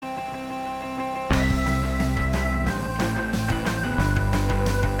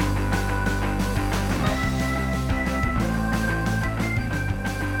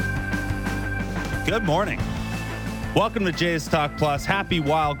Good morning. Welcome to Jays Talk Plus. Happy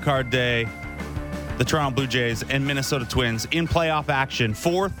Wild Card Day. The Toronto Blue Jays and Minnesota Twins in playoff action.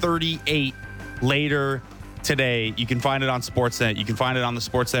 4:38 later today. You can find it on Sportsnet. You can find it on the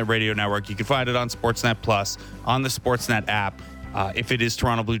Sportsnet Radio Network. You can find it on Sportsnet Plus, on the Sportsnet app. If it is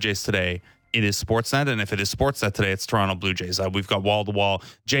Toronto Blue Jays today, it is Sportsnet. And if it is Sportsnet today, it's Toronto Blue Jays. We've got wall-to-wall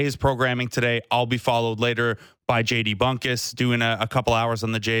Jays programming today. I'll be followed later by JD Bunkus doing a couple hours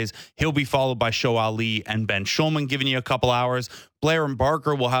on the Jays. He'll be followed by Show Ali and Ben Schulman giving you a couple hours. Blair and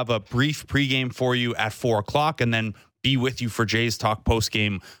Barker will have a brief pregame for you at 4 o'clock and then be with you for Jays Talk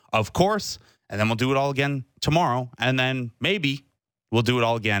postgame, of course. And then we'll do it all again tomorrow. And then maybe we'll do it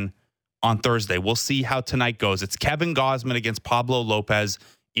all again on Thursday. We'll see how tonight goes. It's Kevin Gausman against Pablo Lopez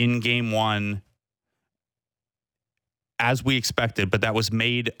in game one, as we expected, but that was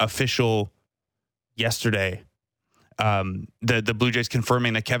made official yesterday. The Blue Jays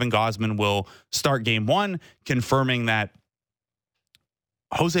confirming that Kevin Gausman will start game one, confirming that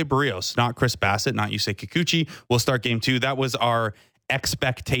Jose Barrios, not Chris Bassett, not Yusei Kikuchi, will start game two. That was our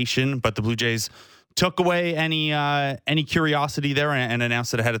expectation, but the Blue Jays took away any curiosity there and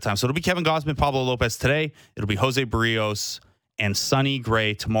announced it ahead of time. So it'll be Kevin Gausman, Pablo Lopez today. It'll be Jose Barrios and Sonny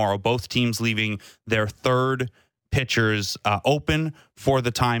Gray tomorrow. Both teams leaving their third pitchers open for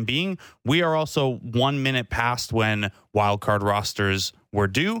the time being. We are also 1 minute past when wildcard rosters were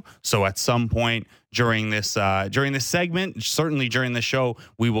due. So at some point during this segment, certainly during the show,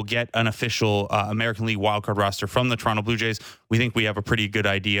 we will get an official American League wildcard roster from the Toronto Blue Jays. We think we have a pretty good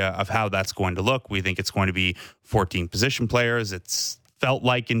idea of how that's going to look. We think it's going to be 14 position players. It's felt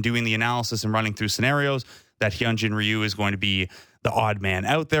like in doing the analysis and running through scenarios that Hyunjin Ryu is going to be the odd man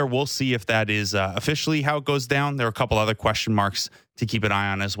out there. We'll see if that is officially how it goes down. There are a couple other question marks to keep an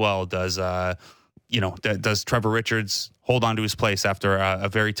eye on as well. Does Trevor Richards hold on to his place after a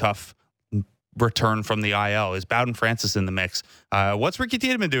very tough return from the IL? Is Bowden Francis in the mix? What's Ricky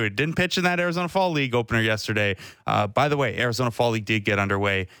Tiedemann doing? Didn't pitch in that Arizona Fall League opener yesterday. By the way, Arizona Fall League did get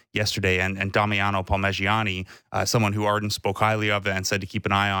underway yesterday, and Damiano Palmegiani, someone who Arden spoke highly of and said to keep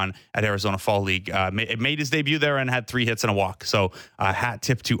an eye on at Arizona Fall League, made his debut there and had 3 hits and a walk. So hat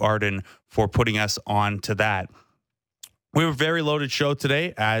tip to Arden for putting us on to that. We have a very loaded show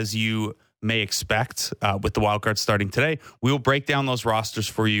today, as you may expect, with the wild card starting today. We will break down those rosters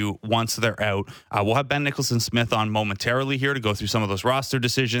for you once they're out. We'll have Ben Nicholson-Smith on momentarily here to go through some of those roster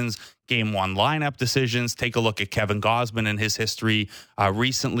decisions, game one lineup decisions, take a look at Kevin Gausman and his history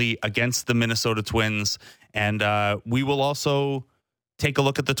recently against the Minnesota Twins. And we will also take a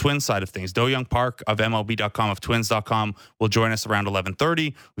look at the Twins side of things. Do-Young Park of MLB.com, of Twins.com will join us around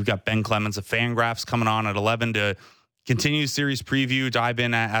 11:30. We've got Ben Clemens of Fangraphs coming on at 11 to continue series preview, dive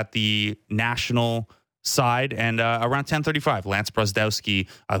in at the national side, and around 10:35, Lance Brosdowski,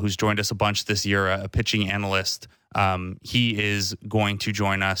 who's joined us a bunch this year, a pitching analyst. He is going to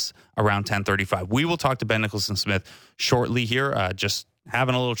join us around 10:35. We will talk to Ben Nicholson-Smith shortly here, just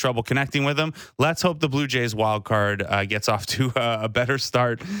having a little trouble connecting with him. Let's hope the Blue Jays wild card gets off to a better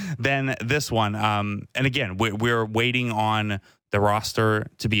start than this one. And again, we're waiting on the roster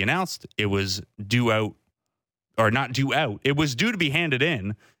to be announced. It was due out. Or not due out. It was due to be handed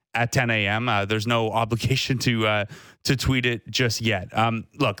in at 10 a.m. There's no obligation to tweet it just yet.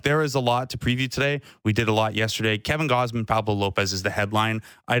 Look, there is a lot to preview today. We did a lot yesterday. Kevin Gausman, Pablo Lopez is the headline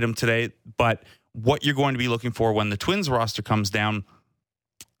item today. But what you're going to be looking for when the Twins roster comes down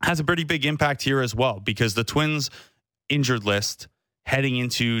has a pretty big impact here as well, because the Twins injured list heading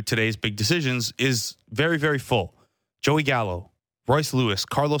into today's big decisions is very, very full. Joey Gallo, Royce Lewis,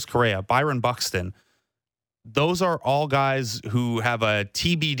 Carlos Correa, Byron Buxton. Those are all guys who have a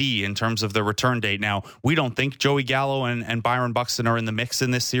TBD in terms of the return date. Now, we don't think Joey Gallo and Byron Buxton are in the mix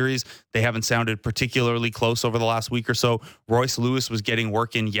in this series. They haven't sounded particularly close over the last week or so. Royce Lewis was getting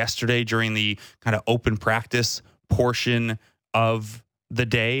work in yesterday during the kind of open practice portion of the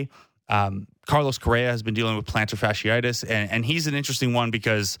day. Carlos Correa has been dealing with plantar fasciitis, and he's an interesting one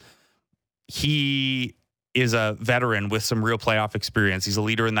because he is a veteran with some real playoff experience. He's a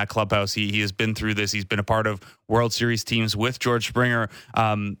leader in that clubhouse. He has been through this. He's been a part of World Series teams with George Springer.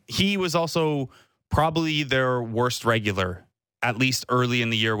 He was also probably their worst regular, at least early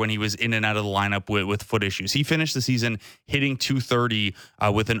in the year when he was in and out of the lineup with foot issues. He finished the season hitting .230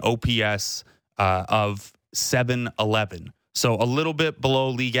 with an OPS of 711. So a little bit below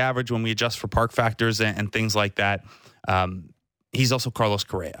league average when we adjust for park factors and things like that. He's also Carlos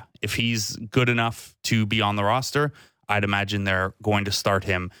Correa. If he's good enough to be on the roster, I'd imagine they're going to start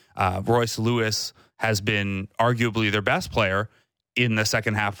him. Royce Lewis has been arguably their best player in the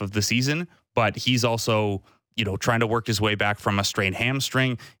second half of the season, but he's also trying to work his way back from a strained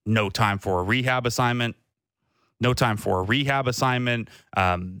hamstring. No time for a rehab assignment.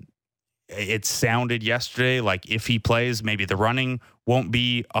 It sounded yesterday like if he plays, maybe the running won't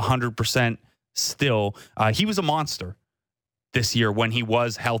be 100% still. He was a monster this year when he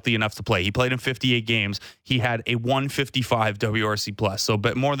was healthy enough to play. He played in 58 games. He had a 155 WRC plus, so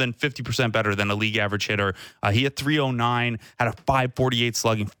more than 50% better than a league average hitter. He had 309, had a 548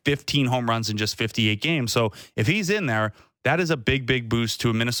 slugging, 15 home runs in just 58 games. So if he's in there, that is a big, big boost to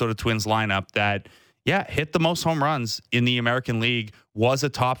a Minnesota Twins lineup that, hit the most home runs in the American League, was a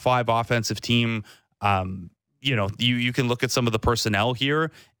top 5 offensive team. You can look at some of the personnel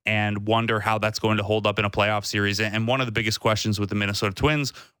here and wonder how that's going to hold up in a playoff series. And one of the biggest questions with the Minnesota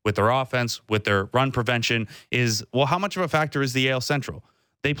Twins, with their offense, with their run prevention is, well, how much of a factor is the AL Central?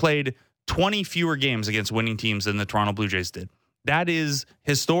 They played 20 fewer games against winning teams than the Toronto Blue Jays did. That is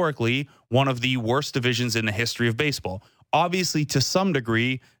historically one of the worst divisions in the history of baseball. Obviously, to some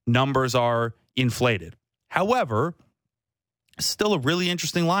degree, numbers are inflated. However, still a really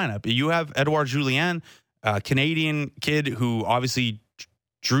interesting lineup. You have Edouard Julien, a Canadian kid who obviously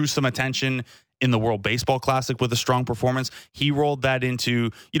drew some attention in the World Baseball Classic with a strong performance. He rolled that into,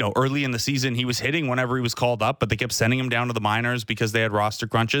 early in the season, he was hitting whenever he was called up, but they kept sending him down to the minors because they had roster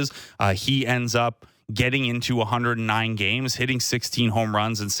crunches. He ends up getting into 109 games, hitting 16 home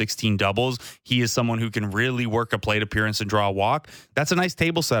runs and 16 doubles. He is someone who can really work a plate appearance and draw a walk. That's a nice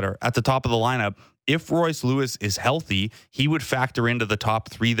table setter at the top of the lineup. If Royce Lewis is healthy, he would factor into the top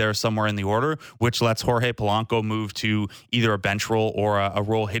 3 there somewhere in the order, which lets Jorge Polanco move to either a bench role or a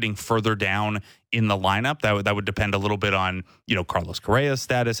role hitting further down in the lineup. That would depend a little bit on, Carlos Correa's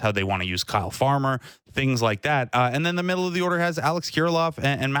status, how they want to use Kyle Farmer, things like that. And then the middle of the order has Alex Kirilloff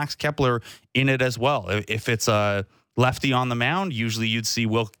and Max Kepler in it as well. If it's a lefty on the mound, usually you'd see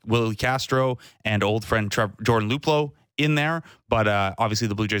Willie Castro and old friend Jordan Luplow in there, but obviously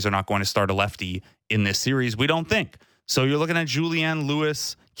the Blue Jays are not going to start a lefty in this series, we don't think. So you're looking at Julien,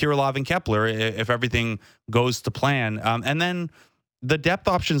 Lewis, Kirilloff, and Kepler if everything goes to plan. And then the depth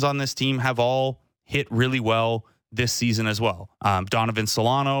options on this team have all hit really well this season as well. Donovan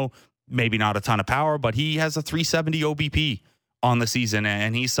Solano, maybe not a ton of power, but he has a 370 OBP on the season,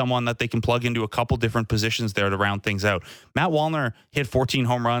 and he's someone that they can plug into a couple different positions there to round things out. Matt Wallner hit 14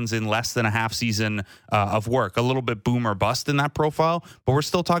 home runs in less than a half season of work. A little bit boom or bust in that profile, but we're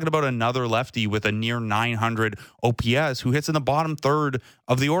still talking about another lefty with a near 900 OPS who hits in the bottom third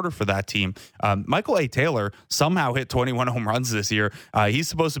of the order for that team. Michael A. Taylor somehow hit 21 home runs this year. He's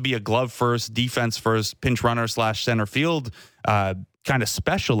supposed to be a glove first, defense first, pinch runner / center field kind of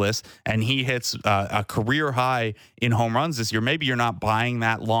specialist, and he hits a career high in home runs this year. Maybe you're not buying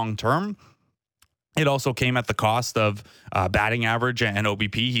that long term. It also came at the cost of batting average and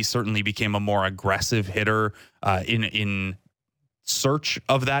OBP. He certainly became a more aggressive hitter in search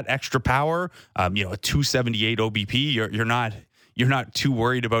of that extra power. A 278 OBP, you're not too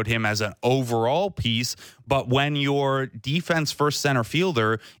worried about him as an overall piece, but when your defense first center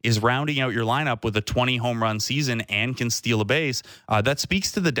fielder is rounding out your lineup with a 20 home run season and can steal a base, that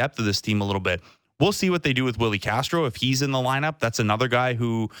speaks to the depth of this team a little bit. We'll see what they do with Willie Castro if he's in the lineup. That's another guy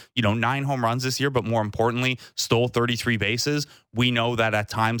who, 9 home runs this year, but more importantly, stole 33 bases. We know that at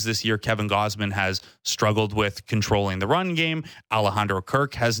times this year, Kevin Gausman has struggled with controlling the run game. Alejandro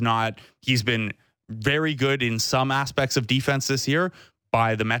Kirk has not. He's been very good in some aspects of defense this year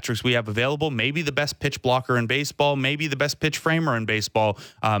by the metrics we have available. Maybe the best pitch blocker in baseball, maybe the best pitch framer in baseball.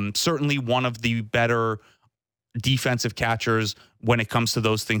 Certainly one of the better defensive catchers when it comes to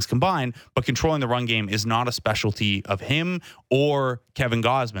those things combined, but controlling the run game is not a specialty of him or Kevin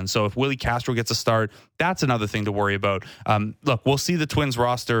Gausman. So if Willie Castro gets a start, that's another thing to worry about. Look, we'll see the Twins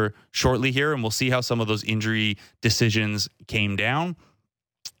roster shortly here, and we'll see how some of those injury decisions came down.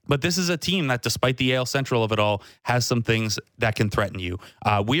 But this is a team that, despite the AL Central of it all, has some things that can threaten you.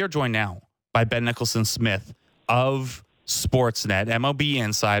 We are joined now by Ben Nicholson-Smith of Sportsnet, MLB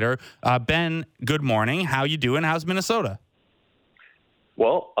insider. Ben, good morning. How you doing? How's Minnesota?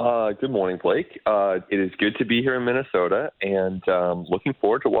 Well, good morning, Blake. It is good to be here in Minnesota, and looking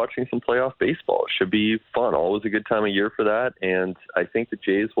forward to watching some playoff baseball. It should be fun. Always a good time of year for that, and I think the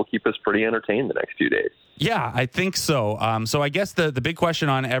Jays will keep us pretty entertained the next few days. Yeah, I think so. So I guess the big question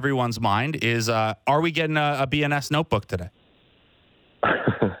on everyone's mind is, are we getting a BNS notebook today?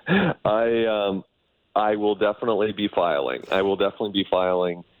 I will definitely be filing. I will definitely be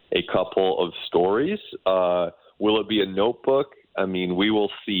filing a couple of stories. Will it be a notebook? I mean, we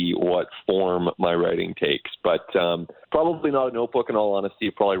will see what form my writing takes, but probably not a notebook in all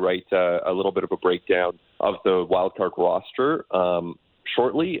honesty. Probably write a little bit of a breakdown of the wildcard roster.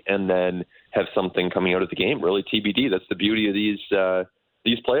 shortly and then have something coming out of the game. Really TBD. That's the beauty of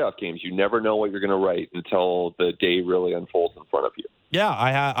these playoff games. You never know what you're going to write until the day really unfolds in front of you. Yeah,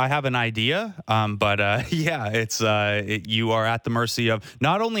 I have an idea, but yeah, you are at the mercy of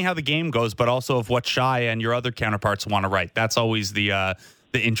not only how the game goes, but also of what Shai and your other counterparts want to write. That's always the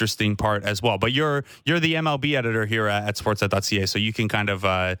interesting part as well. But you're the MLB editor here at Sportsnet.ca, so you can kind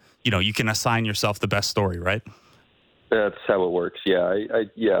of you can assign yourself the best story, right? That's how it works.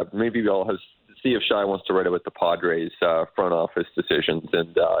 Yeah, maybe I'll see if Shai wants to write about the Padres front office decisions,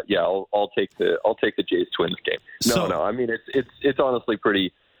 and I'll take the Jays Twins game. No. I mean, it's honestly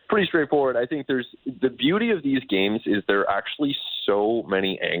pretty straightforward. I think there's the beauty of these games is there are actually so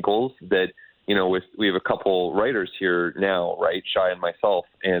many angles that we have a couple writers here now, right? Shai and myself,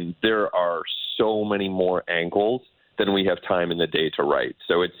 and there are so many more angles than we have time in the day to write.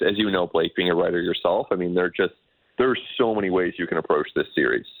 So it's, as you know, Blake, being a writer yourself, I mean, there are so many ways you can approach this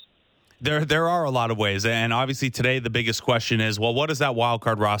series. There are a lot of ways, and obviously today the biggest question is, well, what does that wild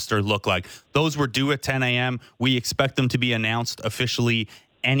card roster look like? Those were due at 10 a.m. We expect them to be announced officially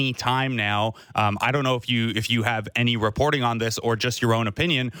any time now. I don't know if you have any reporting on this or just your own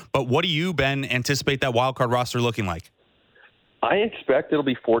opinion, but what do you, Ben, anticipate that wild card roster looking like? I expect it'll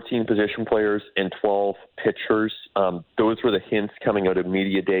be 14 position players and 12 pitchers. Those were the hints coming out of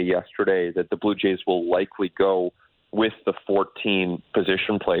media day yesterday that the Blue Jays will likely go with the 14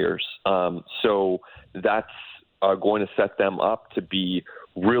 position players. So that's going to set them up to be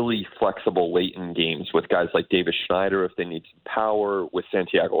really flexible late in games with guys like Davis Schneider if they need some power, with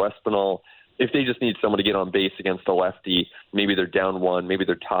Santiago Espinal. If they just need someone to get on base against a lefty, maybe they're down one, maybe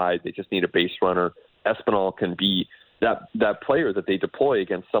they're tied, they just need a base runner. Espinal can be that player that they deploy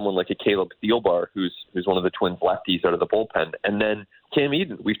against someone like a Caleb Thielbar, who's one of the Twins lefties out of the bullpen. And then Cam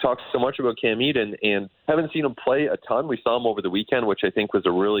Eden. We've talked so much about Cam Eden and haven't seen him play a ton. We saw him over the weekend, which I think was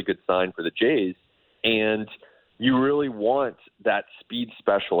a really good sign for the Jays. And you really want that speed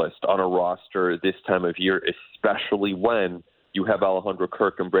specialist on a roster this time of year, especially when you have Alejandro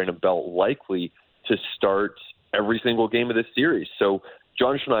Kirk and Brandon Belt likely to start every single game of this series. So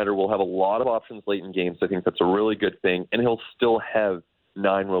John Schneider will have a lot of options late in games. I think that's a really good thing. And he'll still have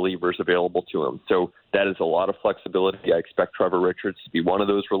 9 relievers available to him. So that is a lot of flexibility. I expect Trevor Richards to be one of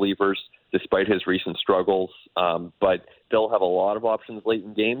those relievers despite his recent struggles. But they'll have a lot of options late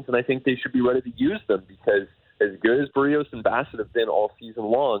in games, and I think they should be ready to use them because as good as Barrios and Bassett have been all season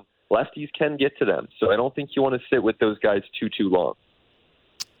long, lefties can get to them. So I don't think you want to sit with those guys too long.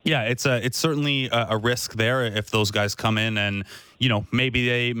 Yeah, it's certainly a risk there if those guys come in and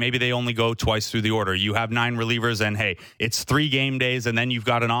maybe they only go twice through the order. You have 9 relievers and hey, it's 3 game days and then you've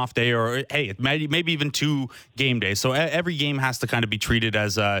got an off day, or hey, it maybe even 2 game days. So every game has to kind of be treated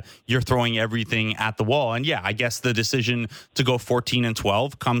as you're throwing everything at the wall. And yeah, I guess the decision to go 14 and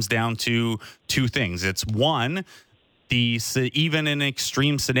 12 comes down to 2 things. It's one, even in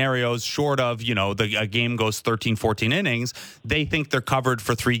extreme scenarios, short of, a game goes 13, 14 innings, they think they're covered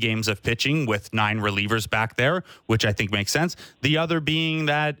for 3 games of pitching with 9 relievers back there, which I think makes sense. The other being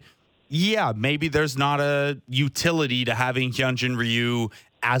that, yeah, maybe there's not a utility to having Hyunjin Ryu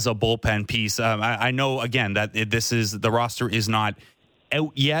as a bullpen piece. I know, again, that the roster is not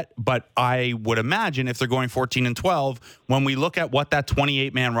out yet, but I would imagine if they're going 14 and 12, when we look at what that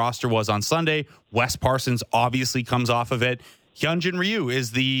 28-man roster was on Sunday, Wes Parsons obviously comes off of it. Hyunjin Ryu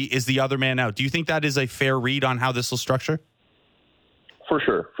is the other man out. Do you think that is a fair read on how this will structure? For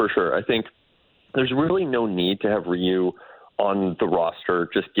sure. I think there's really no need to have Ryu on the roster,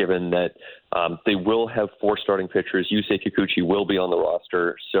 just given that they will have 4 starting pitchers. Yusei Kikuchi will be on the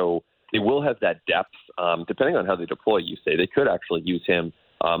roster, so they will have that depth. Depending on how they deploy Yusei, they could actually use him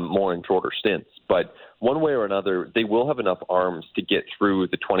more in shorter stints. But one way or another, they will have enough arms to get through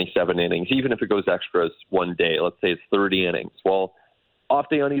the 27 innings, even if it goes extras one day. Let's say it's 30 innings. Well, off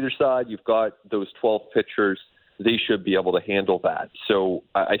day on either side, you've got those 12 pitchers. They should be able to handle that. So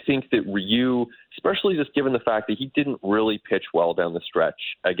I think that Ryu, especially just given the fact that he didn't really pitch well down the stretch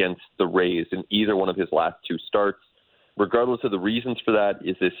against the Rays in either one of his last 2 starts, regardless of the reasons for that,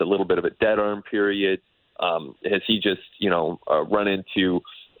 is this a little bit of a dead arm period? Has he just, run into,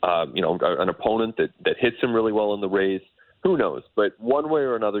 an opponent that hits him really well in the Rays? Who knows? But one way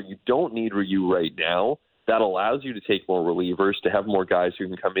or another, you don't need Ryu right now. That allows you to take more relievers, to have more guys who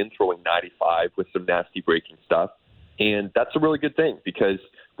can come in throwing 95 with some nasty breaking stuff. And that's a really good thing because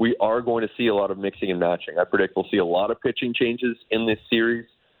we are going to see a lot of mixing and matching. I predict we'll see a lot of pitching changes in this series,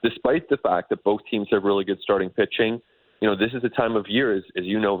 despite the fact that both teams have really good starting pitching. This is a time of year, as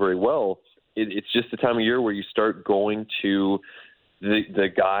you know very well, it's just the time of year where you start going to the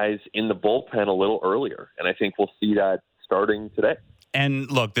guys in the bullpen a little earlier. And I think we'll see that starting today.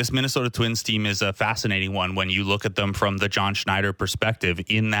 And look, this Minnesota Twins team is a fascinating one when you look at them from the John Schneider perspective,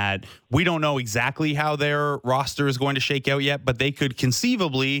 in that we don't know exactly how their roster is going to shake out yet, but they could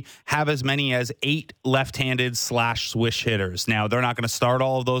conceivably have as many as 8 left-handed / swish hitters. Now, they're not going to start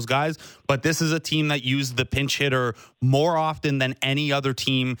all of those guys, but this is a team that used the pinch hitter more often than any other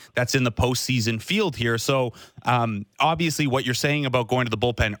team that's in the postseason field here. So obviously what you're saying about going to the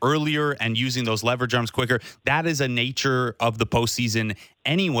bullpen earlier and using those leverage arms quicker, that is a nature of the postseason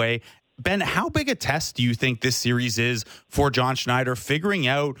anyway. Ben, how big a test do you think this series is for John Schneider, figuring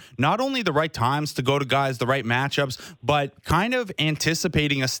out not only the right times to go to guys, the right matchups, but kind of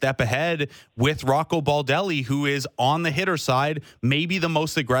anticipating a step ahead with Rocco Baldelli, who is on the hitter side, maybe the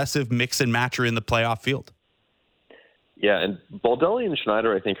most aggressive mix and matcher in the playoff field? Yeah, and Baldelli and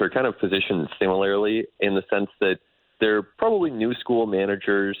Schneider, I think, are kind of positioned similarly in the sense that they're probably new school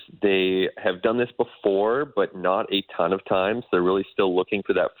managers. They have done this before, but not a ton of times. They're really still looking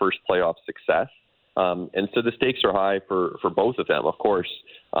for that first playoff success. And so the stakes are high for both of them, of course,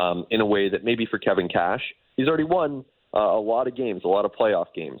 in a way that maybe for Kevin Cash, he's already won a lot of games, a lot of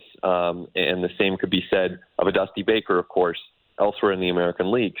playoff games. And the same could be said of a Dusty Baker, of course, elsewhere in the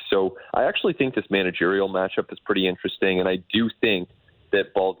American League. So I actually think this managerial matchup is pretty interesting, and I do think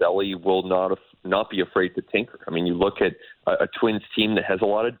that Baldelli will not be afraid to tinker. I mean, you look at a Twins team that has a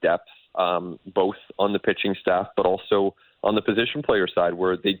lot of depth, both on the pitching staff, but also on the position player side,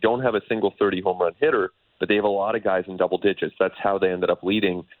 where they don't have a single 30 home run hitter, but they have a lot of guys in double digits. That's how they ended up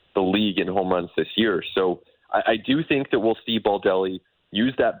leading the league in home runs this year. So I do think that we'll see Baldelli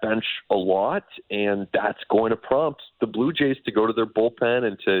use that bench a lot, and that's going to prompt the Blue Jays to go to their bullpen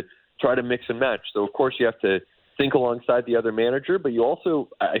and to try to mix and match. So, of course, you have to think alongside the other manager, but you also,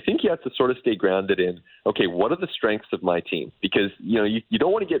 I think you have to sort of stay grounded in, okay, what are the strengths of my team? Because, you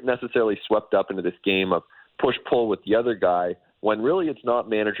don't want to get necessarily swept up into this game of push-pull with the other guy when really it's not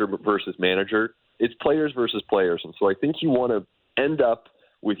manager versus manager. It's players versus players. And so I think you want to end up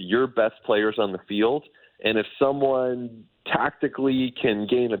with your best players on the field. And if someone tactically can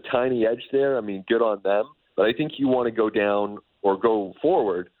gain a tiny edge there, I mean, good on them. But I think you want to go down or go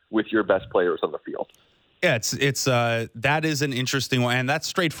forward with your best players on the field. Yeah, it's that is an interesting one, and that's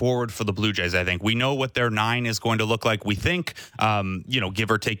straightforward for the Blue Jays. I think we know what their 9 is going to look like. We think, give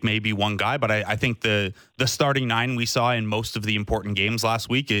or take maybe one guy, but I think the starting 9 we saw in most of the important games last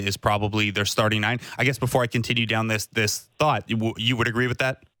week is probably their starting 9. I guess before I continue down this thought, you would agree with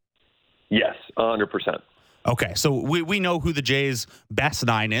that? Yes, 100%. Okay, so we know who the Jays' best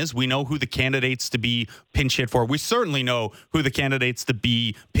 9 is. We know who the candidates to be pinch hit for. We certainly know who the candidates to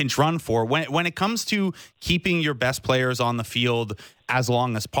be pinch run for. When it comes to keeping your best players on the field as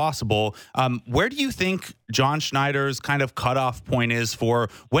long as possible, where do you think John Schneider's kind of cutoff point is for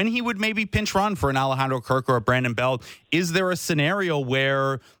when he would maybe pinch run for an Alejandro Kirk or a Brandon Belt? Is there a scenario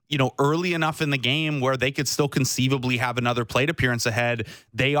where, early enough in the game where they could still conceivably have another plate appearance ahead,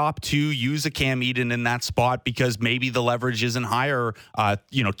 they opt to use a Cam Eden in that spot because maybe the leverage isn't higher,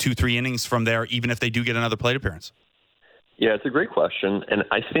 2-3 innings from there, even if they do get another plate appearance? Yeah, it's a great question. And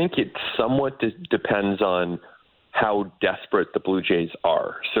I think it somewhat depends on how desperate the Blue Jays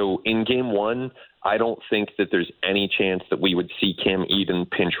are. So in game 1, I don't think that there's any chance that we would see Cam Eden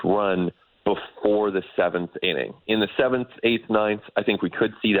pinch run before the 7th inning. In the 7th, 8th, 9th, I think we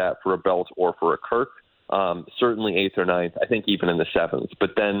could see that for a Belt or for a Kirk. Certainly 8th or 9th, I think even in the 7th.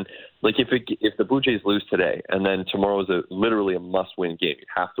 But then, if the Blue Jays lose today and then tomorrow is literally a must-win game, you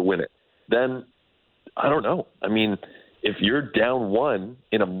have to win it, then I don't know. I mean, if you're down 1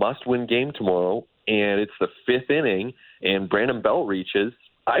 in a must-win game tomorrow and it's the 5th inning and Brandon Belt reaches,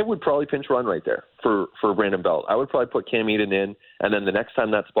 I would probably pinch run right there for Brandon Belt. I would probably put Cam Eden in, and then the next time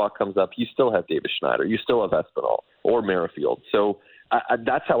that spot comes up, you still have Davis Schneider. You still have Espinal or Merrifield. So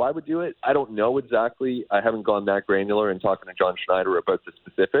that's how I would do it. I don't know exactly. I haven't gone that granular in talking to John Schneider about the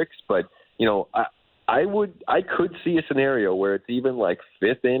specifics, but, I could see a scenario where it's even like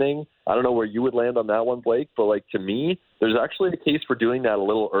 5th inning. I don't know where you would land on that one, Blake, but to me, there's actually a case for doing that a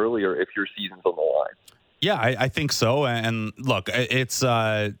little earlier if your season's on the line. Yeah, I think so. And look, it's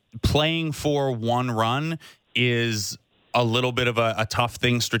playing for one run is a little bit of a tough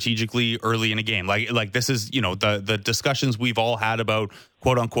thing strategically early in a game. Like this is, the discussions we've all had about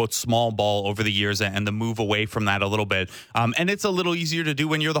quote unquote small ball over the years and the move away from that a little bit. And it's a little easier to do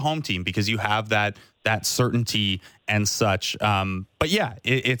when you're the home team because you have that certainty and such. But yeah,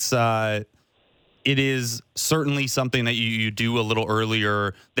 it's it is certainly something that you do a little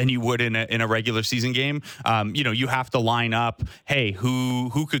earlier than you would in a regular season game. You have to line up, hey,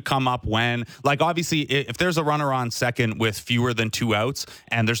 who could come up when? Like, obviously, if there's a runner on second with fewer than 2 outs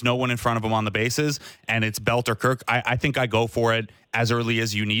and there's no one in front of him on the bases and it's Belt or Kirk, I think I go for it as early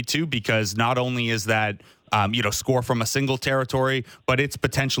as you need to, because not only is that score from a single territory, but it's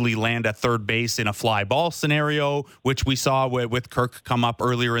potentially land at third base in a fly ball scenario, which we saw with Kirk come up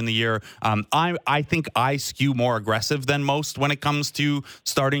earlier in the year. I think I skew more aggressive than most when it comes to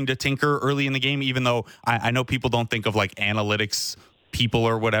starting to tinker early in the game, even though I know people don't think of like analytics people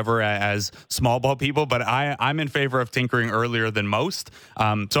or whatever as small ball people, but I'm in favor of tinkering earlier than most.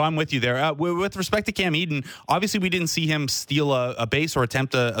 So I'm with you there. With respect to Cam Eden, obviously we didn't see him steal a base or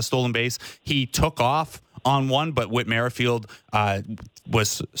attempt a stolen base. He took off on one, but Whit Merrifield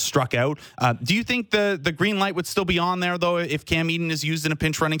was struck out. Do you think the green light would still be on there, though, if Cam Eden is used in a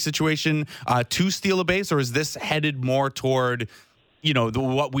pinch running situation to steal a base, or is this headed more toward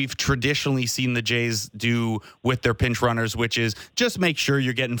what we've traditionally seen the Jays do with their pinch runners, which is just make sure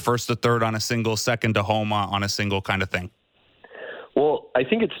you're getting first to third on a single, second to home on a single kind of thing? Well, I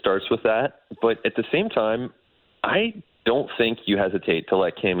think it starts with that, but at the same time, I don't think you hesitate to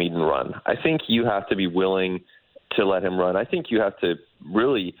let Cam Eden run. I think you have to be willing to let him run. I think you have to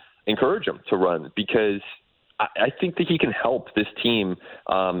really encourage him to run, because I think that he can help this team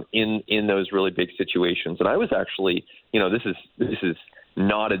in those really big situations. And I was actually, this is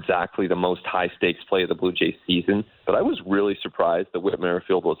not exactly the most high stakes play of the Blue Jays season, but I was really surprised that Whit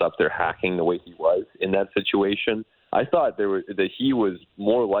Merrifield was up there hacking the way he was in that situation. I thought that he was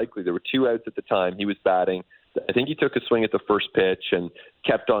more likely. There were 2 outs at the time. He was batting. I think he took a swing at the first pitch and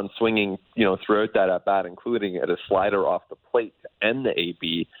kept on swinging, throughout that at bat, including at a slider off the plate to end the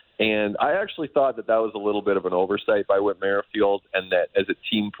AB. And I actually thought that was a little bit of an oversight by Whit Merrifield, and that as a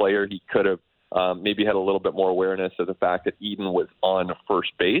team player, he could have maybe had a little bit more awareness of the fact that Eden was on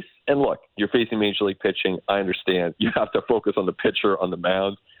first base. And look, you're facing Major League pitching. I understand. You have to focus on the pitcher on the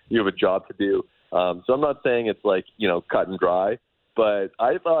mound. You have a job to do. So I'm not saying it's like, cut and dry, but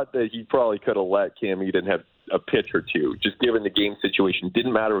I thought that he probably could have let Cam Eden have a pitch or two, just given the game situation.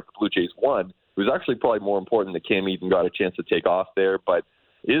 Didn't matter if the Blue Jays won. It was actually probably more important that Cam Eden got a chance to take off there, but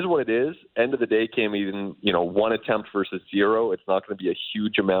it is what it is. End of the day, Cam Eden, 1 attempt versus 0. It's not going to be a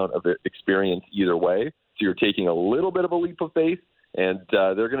huge amount of experience either way. So you're taking a little bit of a leap of faith, and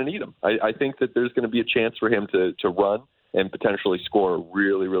they're going to need him. I think that there's going to be a chance for him to run and potentially score a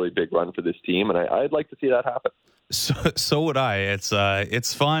really, really big run for this team, and I'd like to see that happen. So would I.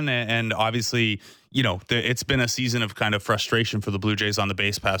 It's fun, and obviously, it's been a season of kind of frustration for the Blue Jays on the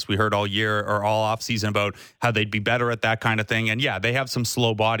base pass. We heard all year or all off season about how they'd be better at that kind of thing. And yeah, they have some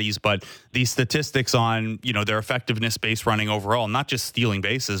slow bodies, but these statistics on, their effectiveness base running overall, not just stealing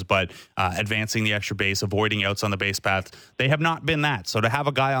bases, but advancing the extra base, avoiding outs on the base path, they have not been that. So to have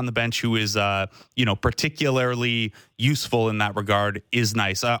a guy on the bench who is, particularly useful in that regard is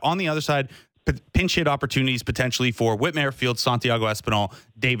nice. On the other side, pinch hit opportunities potentially for Whit Merrifield, Santiago Espinal,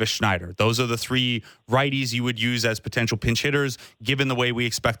 Davis Schneider. Those are the 3 righties you would use as potential pinch hitters, given the way we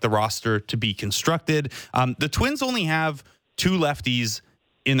expect the roster to be constructed. The Twins only have 2 lefties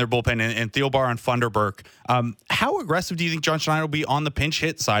in their bullpen, and Thielbar and Funderburk. How aggressive do you think John Schneider will be on the pinch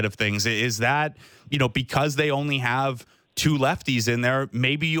hit side of things? Is that, because they only have 2 lefties in there,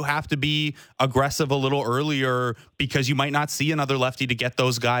 maybe you have to be aggressive a little earlier because you might not see another lefty to get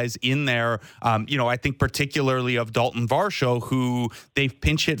those guys in there. I think particularly of Dalton Varsho, who they've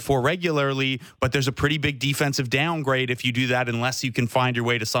pinch hit for regularly, but there's a pretty big defensive downgrade if you do that, unless you can find your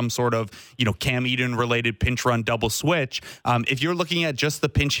way to some sort of, Cam Eden related pinch run double switch. If you're looking at just the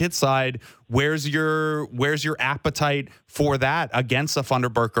pinch hit side, where's your appetite for that against a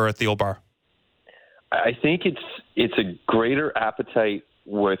Funderburk or a Thielbar? I think it's a greater appetite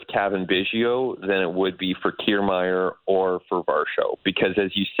with Cavan Biggio than it would be for Kiermaier or for Varsho, because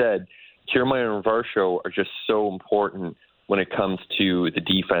as you said, Kiermaier and Varsho are just so important when it comes to the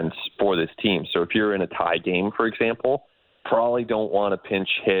defense for this team. So if you're in a tie game, for example, probably don't want to pinch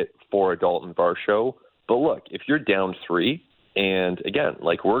hit for a Dalton Varsho. But look, if you're down 3, and again,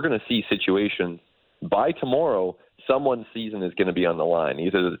 we're going to see situations by tomorrow, someone's season is going to be on the line,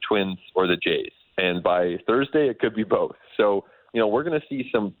 either the Twins or the Jays. And by Thursday, it could be both. So, we're going to see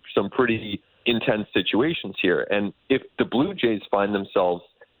some pretty intense situations here. And if the Blue Jays find themselves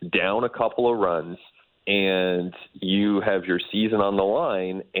down a couple of runs and you have your season on the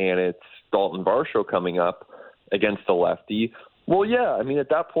line and it's Dalton Varsho coming up against the lefty, well, yeah, at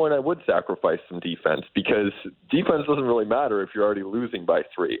that point I would sacrifice some defense, because defense doesn't really matter if you're already losing by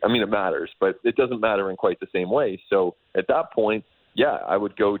 3. It matters, but it doesn't matter in quite the same way. So at that point, yeah, I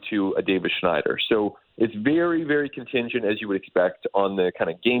would go to a Davis Schneider. So it's very, very contingent, as you would expect, on the kind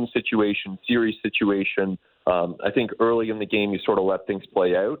of game situation, series situation. I think early in the game, you sort of let things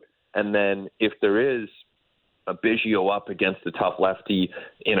play out. And then if there is a Biggio up against a tough lefty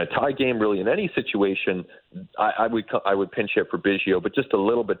in a tie game, really in any situation, I would pinch hit for Biggio, but just a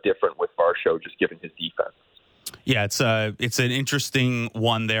little bit different with Varsho, just given his defense. Yeah, it's an interesting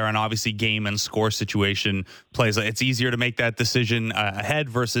one there, and obviously game and score situation plays. It's easier to make that decision ahead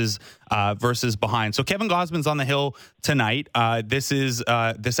versus behind. So Kevin Gausman's on the hill tonight.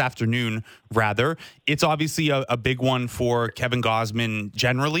 This afternoon, rather. It's obviously a big one for Kevin Gausman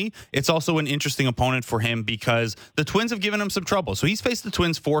generally. It's also an interesting opponent for him because the Twins have given him some trouble. So he's faced the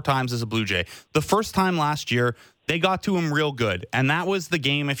Twins 4 times as a Blue Jay. The first time last year, they got to him real good. And that was the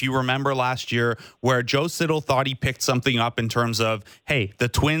game, if you remember last year, where Joe Siddall thought he picked something up in terms of, hey, the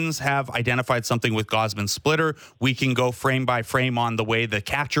Twins have identified something with Gausman's splitter. We can go frame by frame on the way the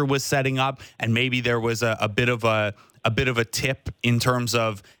catcher was setting up. And maybe there was a bit of a tip in terms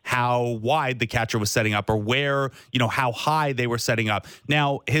of how wide the catcher was setting up or where, how high they were setting up.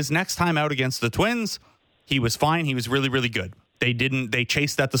 Now, his next time out against the Twins, he was fine. He was really, really good. They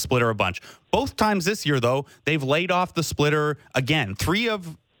chased at the splitter a bunch. Both times this year, though, they've laid off the splitter again. 3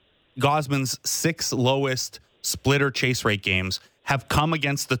 of Gausman's 6 lowest splitter chase rate games have come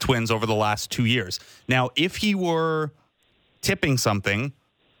against the Twins over the last 2 years. Now, if he were tipping something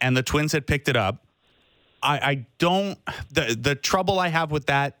and the Twins had picked it up, the trouble I have with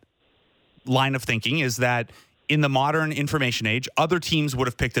that line of thinking is that in the modern information age, other teams would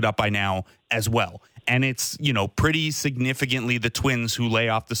have picked it up by now as well. And it's, pretty significantly the Twins who lay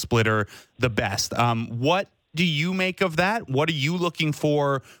off the splitter the best. What do you make of that? What are you looking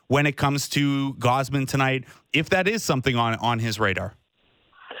for when it comes to Gausman tonight, if that is something on his radar?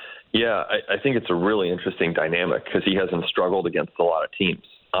 Yeah, I think it's a really interesting dynamic because he hasn't struggled against a lot of teams.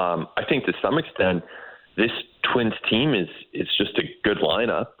 I think to some extent, this Twins team is just a good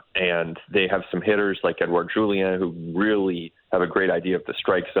lineup. And they have some hitters like Edouard Julien who really have a great idea of the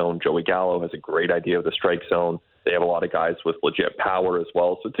strike zone. Joey Gallo has a great idea of the strike zone. They have a lot of guys with legit power as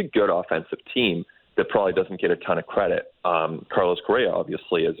well. So it's a good offensive team that probably doesn't get a ton of credit. Carlos Correa,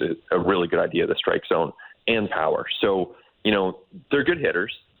 obviously, has a really good idea of the strike zone and power. So, they're good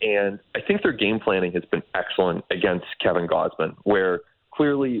hitters. And I think their game planning has been excellent against Kevin Gausman, where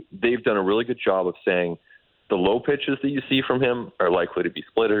clearly they've done a really good job of saying, the low pitches that you see from him are likely to be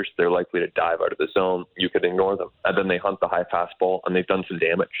splitters. They're likely to dive out of the zone. You could ignore them. And then they hunt the high fastball, and they've done some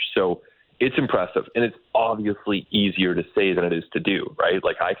damage. So it's impressive. And it's obviously easier to say than it is to do, right?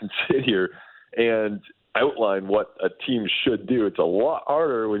 Like I can sit here and outline what a team should do. It's a lot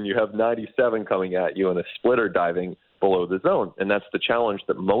harder when you have 97 coming at you and a splitter diving below the zone. And that's the challenge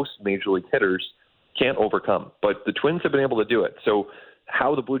that most major league hitters can't overcome. But the Twins have been able to do it. So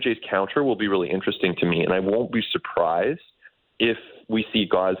how the Blue Jays counter will be really interesting to me, and I won't be surprised if we see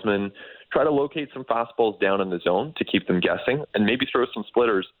Gausman try to locate some fastballs down in the zone to keep them guessing, and maybe throw some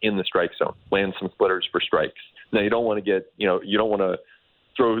splitters in the strike zone, land some splitters for strikes. Now, you don't want to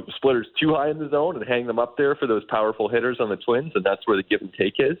throw splitters too high in the zone and hang them up there for those powerful hitters on the Twins, and that's where the give and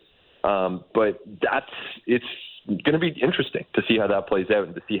take is. But it's going to be interesting to see how that plays out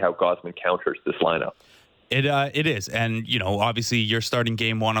and to see how Gausman counters this lineup. It is. And, obviously you're starting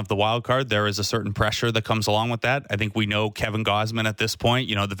game 1 of the wild card. There is a certain pressure that comes along with that. I think we know Kevin Gausman at this point,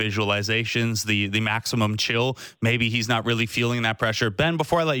 the visualizations, the maximum chill. Maybe he's not really feeling that pressure. Ben,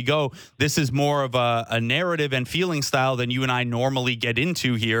 before I let you go, this is more of a narrative and feeling style than you and I normally get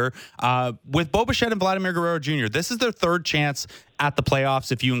into here. With Bo Bichette and Vladimir Guerrero Jr., this is their 3rd chance at the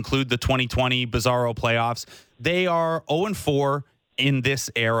playoffs if you include the 2020 Bizarro playoffs. They are 0-4 in this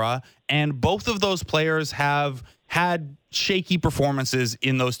era, and both of those players have had shaky performances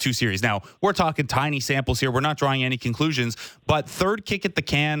in those 2 series. Now, we're talking tiny samples here. We're not drawing any conclusions, but 3rd kick at the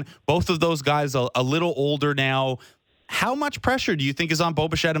can, both of those guys a little older now. How much pressure do you think is on Bo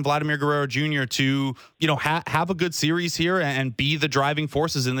Bichette and Vladimir Guerrero Jr. to, have a good series here and be the driving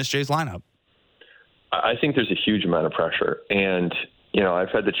forces in this Jays lineup? I think there's a huge amount of pressure, and, I've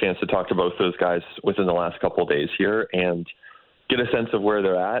had the chance to talk to both those guys within the last couple of days here, and get a sense of where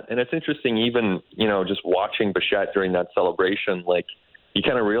they're at. And it's interesting, even, just watching Bichette during that celebration, like you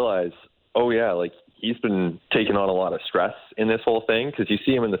kind of realize, oh yeah, like he's been taking on a lot of stress in this whole thing. Because you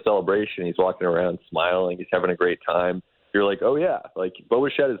see him in the celebration, he's walking around smiling, he's having a great time. You're like, oh yeah, like Bo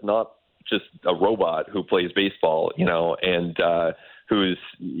Bichette is not just a robot who plays baseball, and who's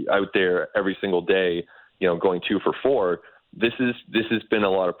out there every single day, going 2 for 4. This has been a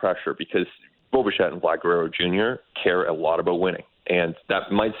lot of pressure because Bo Bichette and Vlad Guerrero Jr. care a lot about winning. And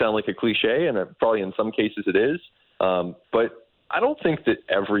that might sound like a cliche, and probably in some cases it is. But I don't think that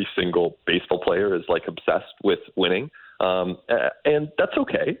every single baseball player is like obsessed with winning. And that's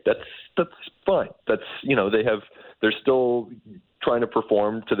okay. That's fine. That's, they're still trying to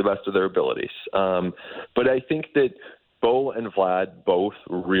perform to the best of their abilities. But I think that Bo and Vlad both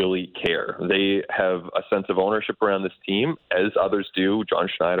really care. They have a sense of ownership around this team, as others do. John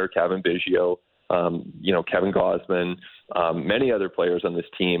Schneider, Cavan Biggio, Kevin Gausman, many other players on this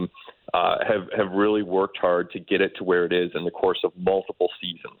team have really worked hard to get it to where it is in the course of multiple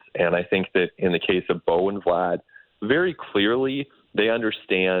seasons. And I think that in the case of Bo and Vlad, very clearly they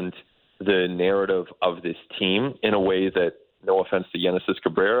understand the narrative of this team in a way that, no offense to Genesis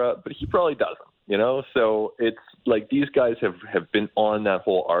Cabrera, but he probably doesn't. So it's like these guys have been on that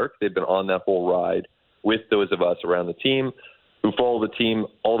whole arc. They've been on that whole ride with those of us around the team who follow the team.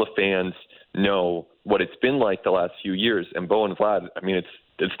 All the fans know what it's been like the last few years. And Bo and Vlad,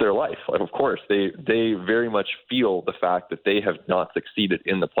 it's their life. Like, of course, they very much feel the fact that they have not succeeded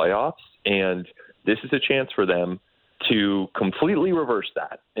in the playoffs. And this is a chance for them to completely reverse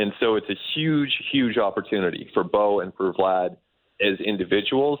that. And so it's a huge, huge opportunity for Bo and for Vlad as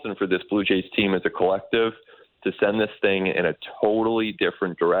individuals and for this Blue Jays team as a collective to send this thing in a totally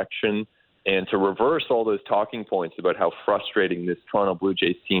different direction and to reverse all those talking points about how frustrating this Toronto Blue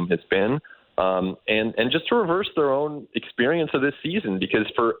Jays team has been, and just to reverse their own experience of this season, because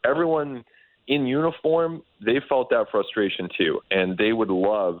for everyone in uniform, they felt that frustration too, and they would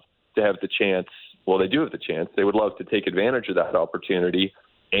love to have the chance. Well, they do have the chance. They would love to take advantage of that opportunity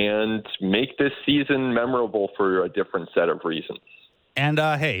and make this season memorable for a different set of reasons. And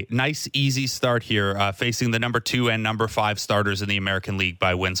hey, nice easy start here, facing the number 2 and number 5 starters in the American League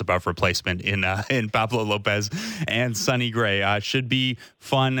by wins above replacement in Pablo Lopez and Sonny Gray. Should be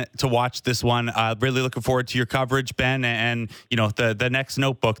fun to watch this one. Really looking forward to your coverage, Ben, and the next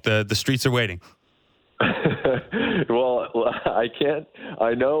notebook. The streets are waiting. Well, I can't.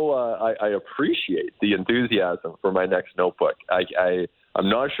 I know. I appreciate the enthusiasm for my next notebook. I'm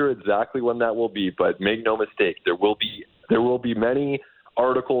not sure exactly when that will be, but make no mistake, there will be many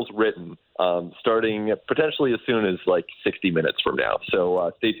articles written starting potentially as soon as like 60 minutes from now.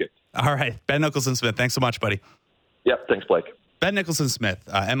 So stay tuned. All right. Ben Nicholson-Smith, thanks so much, buddy. Yep. Thanks, Blake. Ben Nicholson-Smith,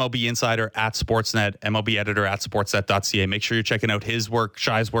 MLB insider at Sportsnet, MLB editor at sportsnet.ca. Make sure you're checking out his work,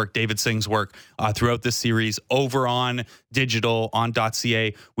 Shai's work, David Singh's work throughout this series over on digital, on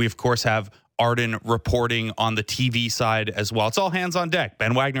 .ca. We, of course, have Arden reporting on the TV side as well. It's all hands on deck.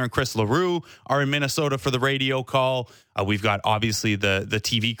 Ben Wagner and Chris LaRue are in Minnesota for the radio call. We've got, obviously, the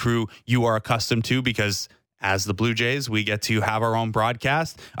TV crew you are accustomed to because as the Blue Jays, we get to have our own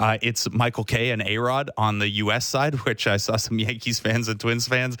broadcast. It's Michael Kay and A-Rod on the U.S. side, which I saw some Yankees fans and Twins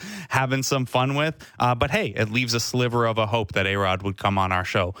fans having some fun with. But hey, it leaves a sliver of a hope that A-Rod would come on our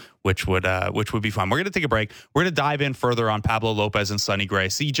show, which would be fun. We're going to take a break. We're going to dive in further on Pablo Lopez and Sonny Gray.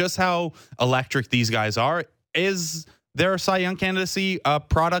 See just how electric these guys are. Is their Cy Young candidacy a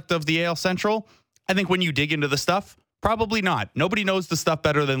product of the AL Central? I think when you dig into the stuff, probably not. Nobody knows the stuff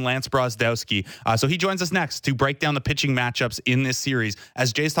better than Lance Brozdowski. So he joins us next to break down the pitching matchups in this series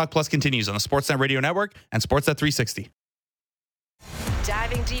as Jays Talk Plus continues on the Sportsnet Radio Network and Sportsnet 360.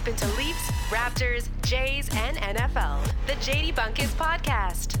 Diving deep into Leafs, Raptors, Jays, and NFL. The JD Bunkis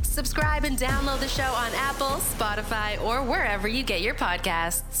Podcast. Subscribe and download the show on Apple, Spotify, or wherever you get your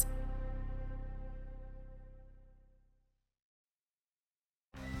podcasts.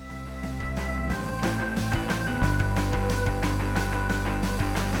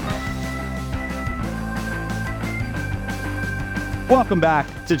 Welcome back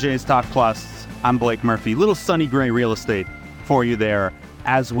to Jays Talk Plus. I'm Blake Murphy. Little Sonny Gray real estate for you there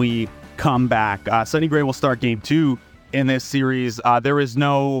as we come back. Sonny Gray will start game 2 in this series. There is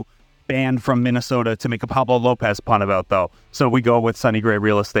no band from Minnesota to make a Pablo Lopez pun about, though. So we go with Sonny Gray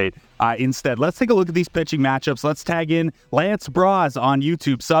real estate. Instead, let's take a look at these pitching matchups. Let's tag in Lance Braz on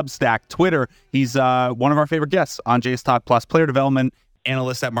YouTube, Substack, Twitter. He's one of our favorite guests on Jays Talk Plus, player development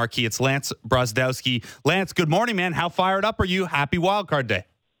analyst at Marquee. It's Lance Brozdowski. Lance, good morning, man. How fired up are you? Happy wildcard day.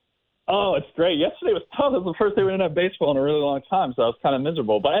 Oh, it's great. Yesterday was tough. It was the first day we didn't have baseball in a really long time, so I was kind of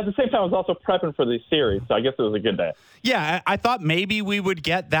miserable. But at the same time, I was also prepping for the series, so I guess it was a good day. Yeah, I thought maybe we would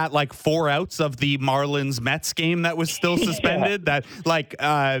get that, 4 outs of the Marlins-Mets game that was still suspended. That,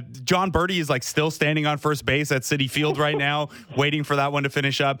 John Birdie is, still standing on first base at Citi Field right now, waiting for that one to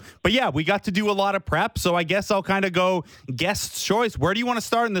finish up. But, yeah, we got to do a lot of prep, so I guess I'll kind of go guest choice. Where do you want to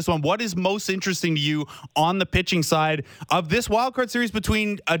start in this one? What is most interesting to you on the pitching side of this wildcard series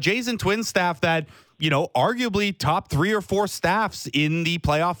between a Jays and Twins staff that, arguably top 3 or 4 staffs in the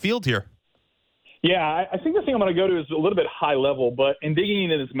playoff field here? Yeah, I think the thing I'm going to go to is a little bit high level, but in digging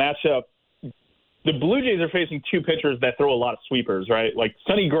into this matchup, the Blue Jays are facing two pitchers that throw a lot of sweepers, right? Like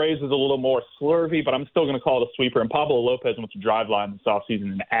Sonny Gray's is a little more slurvy, but I'm still going to call it a sweeper. And Pablo Lopez went to drive line this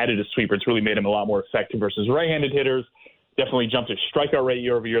offseason and added a sweeper. It's really made him a lot more effective versus right-handed hitters. Definitely jumped his strikeout rate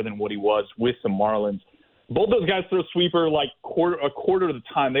year over year than what he was with the Marlins. Both those guys throw sweeper like a quarter of the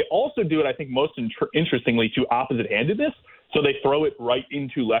time. They also do it, I think, most interestingly, to opposite-handedness. So they throw it right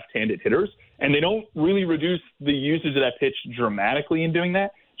into left-handed hitters, and they don't really reduce the usage of that pitch dramatically in doing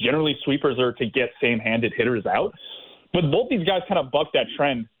that. Generally, sweepers are to get same-handed hitters out. But both these guys kind of buck that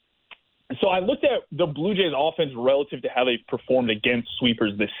trend. So I looked at the Blue Jays offense relative to how they performed against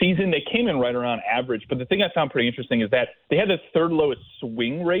sweepers this season. They came in right around average, but the thing I found pretty interesting is that they had the third lowest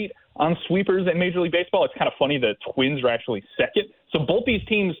swing rate on sweepers in Major League Baseball. It's kind of funny the Twins are actually second. So both these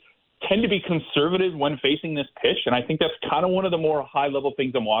teams tend to be conservative when facing this pitch, and I think that's kind of one of the more high-level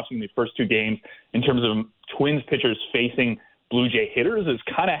things I'm watching in the first two games in terms of Twins pitchers facing Blue Jay hitters is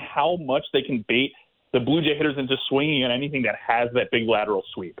kind of how much they can bait the Blue Jay hitters into swinging on anything that has that big lateral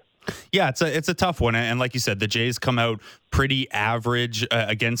sweep. Yeah, it's a tough one. And like you said, the Jays come out pretty average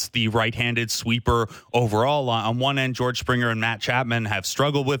against the right-handed sweeper overall. On one end, George Springer and Matt Chapman have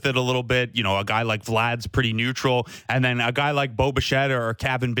struggled with it a little bit. You know, a guy like Vlad's pretty neutral. And then a guy like Bo Bichette or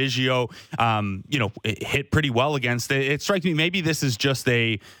Kevin Biggio, hit pretty well against it. It strikes me maybe this is just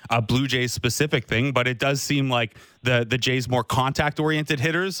a Blue Jays specific thing, but it does seem like the Jays' more contact-oriented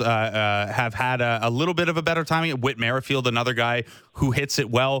hitters have had a little bit of a better timing. Whit Merrifield, another guy who hits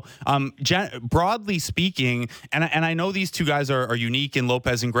it well. Broadly speaking, and I know these two guys are unique in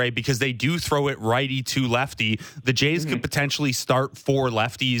Lopez and Gray because they do throw it righty to lefty. The Jays could potentially start 4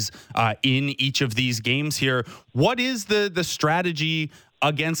 lefties in each of these games here. What is the strategy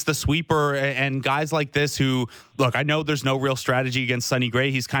against the sweeper and guys like this who, look, I know there's no real strategy against Sonny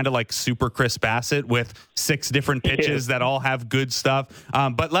Gray. He's kind of like super Chris Bassett with 6 different pitches that all have good stuff.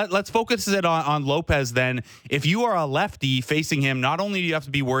 But let's focus it on Lopez then. If you are a lefty facing him, not only do you have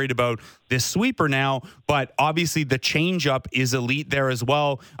to be worried about this sweeper now, but obviously the changeup is elite there as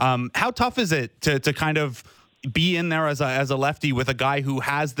well. How tough is it to kind of be in there as a lefty with a guy who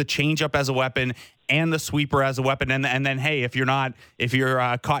has the changeup as a weapon and the sweeper as a weapon, and then hey, if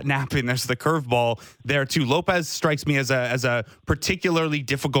you're caught napping, there's the curveball there too. Lopez strikes me as a particularly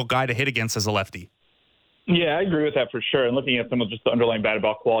difficult guy to hit against as a lefty. Yeah, I agree with that for sure. And looking at some of just the underlying batted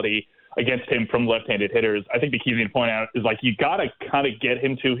ball quality against him from left-handed hitters, I think the key thing to point out is like you got to kind of get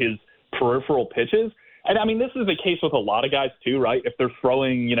him to his peripheral pitches. And I mean, this is the case with a lot of guys too, right? If they're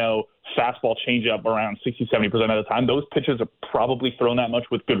throwing, fastball changeup around 60-70% of the time, those pitches are probably thrown that much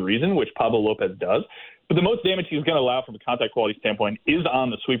with good reason, which Pablo Lopez does. But the most damage he's going to allow from a contact quality standpoint is on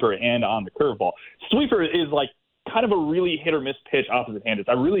the sweeper and on the curveball. Sweeper is like kind of a really hit or miss pitch opposite-handed.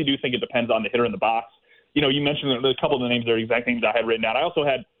 I really do think it depends on the hitter in the box. You mentioned a couple of the names there, exact names I had written down. I also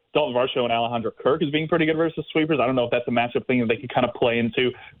had Dalton Varsho and Alejandro Kirk as being pretty good versus sweepers. I don't know if that's a matchup thing that they could kind of play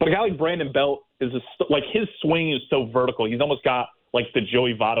into. But a guy like Brandon Belt is his swing is so vertical. He's almost got like the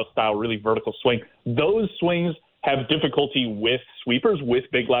Joey Votto style, really vertical swing. Those swings have difficulty with sweepers, with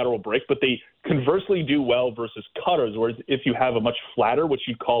big lateral break, but they conversely do well versus cutters, whereas if you have a much flatter, what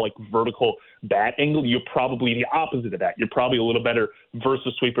you'd call like vertical bat angle, you're probably the opposite of that. You're probably a little better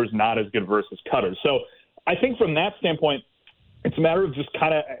versus sweepers, not as good versus cutters. So I think from that standpoint, it's a matter of just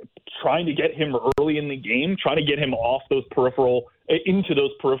kind of trying to get him early in the game, trying to get him off those into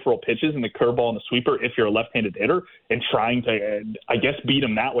those peripheral pitches in the curveball and the sweeper if you're a left-handed hitter, and trying to, beat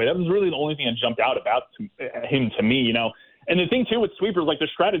him that way. That was really the only thing that jumped out about him to me, And the thing, too, with sweepers, like their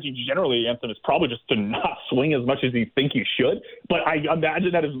strategy generally against them is probably just to not swing as much as you think you should. But I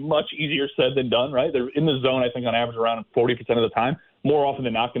imagine that is much easier said than done, right? They're in the zone, I think, on average around 40% of the time. More often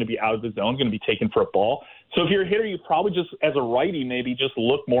than not going to be out of the zone, going to be taken for a ball. So if you're a hitter, you probably just, as a righty, maybe just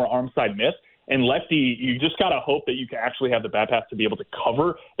look more arm side miss. And lefty, you just got to hope that you can actually have the bat path to be able to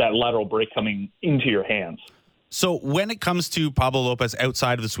cover that lateral break coming into your hands. So when it comes to Pablo Lopez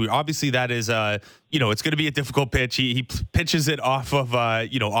outside of the sweep, obviously that is, it's going to be a difficult pitch. He pitches it off of the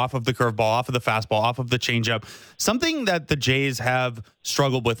curveball, off of the fastball, off of the changeup. Something that the Jays have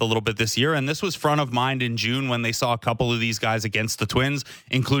struggled with a little bit this year, and this was front of mind in June when they saw a couple of these guys against the Twins,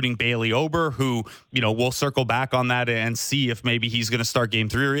 including Bailey Ober, who, we'll circle back on that and see if maybe he's going to start game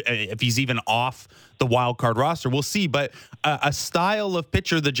 3, if he's even off the wild card roster. We'll see. But a style of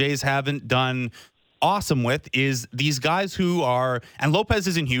pitcher the Jays haven't done awesome with is these guys who are, and Lopez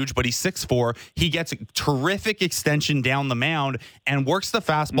isn't huge, but he's 6'4". He gets a terrific extension down the mound and works the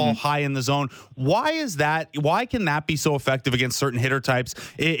fastball high in the zone. Why is that? Why can that be so effective against certain hitter types?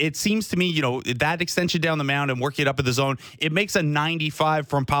 It seems to me, that extension down the mound and working it up in the zone, it makes a 95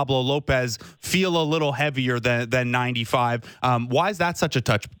 from Pablo Lopez feel a little heavier than 95. Why is that such a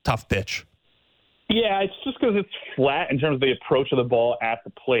tough pitch? Yeah, it's just because it's flat in terms of the approach of the ball at the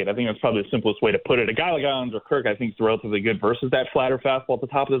plate. I think that's probably the simplest way to put it. A guy like Andre Kirk, I think, is relatively good versus that flatter fastball at the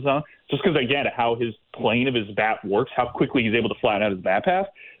top of the zone, just because, again, how his plane of his bat works, how quickly he's able to flatten out his bat path.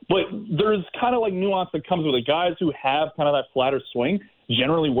 But there's kind of like nuance that comes with it. Guys who have kind of that flatter swing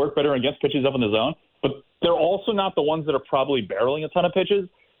generally work better against pitches up in the zone, but they're also not the ones that are probably barreling a ton of pitches.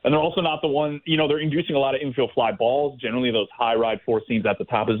 And they're also not the one, they're inducing a lot of infield fly balls. Generally, those high ride four seams at the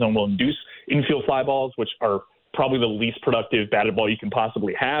top of the zone will induce infield fly balls, which are probably the least productive batted ball you can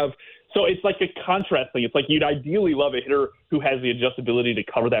possibly have. So it's like a contrast thing. It's like you'd ideally love a hitter who has the adjustability to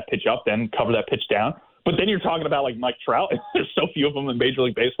cover that pitch up, then cover that pitch down. But then you're talking about like Mike Trout. There's so few of them in Major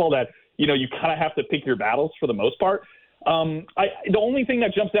League Baseball that, you kind of have to pick your battles for the most part. The only thing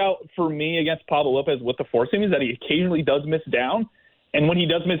that jumps out for me against Pablo Lopez with the four seam is that he occasionally does miss down. And when he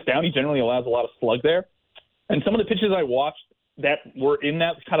does miss down, he generally allows a lot of slug there. And some of the pitches I watched that were in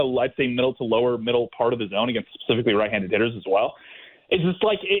that kind of, I'd say, middle to lower middle part of the zone against specifically right-handed hitters as well, it's just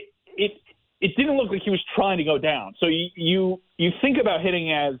like it didn't look like he was trying to go down. So you think about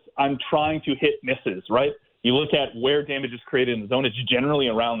hitting as I'm trying to hit misses, right? You look at where damage is created in the zone. It's generally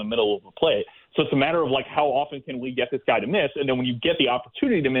around the middle of the plate. So it's a matter of like how often can we get this guy to miss, and then when you get the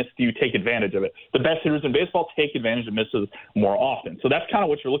opportunity to miss, do you take advantage of it? The best hitters in baseball take advantage of misses more often. So that's kind of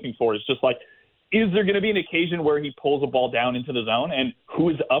what you're looking for. Is just like, is there going to be an occasion where he pulls a ball down into the zone, and who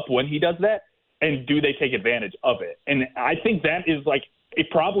is up when he does that, and do they take advantage of it? And I think that is like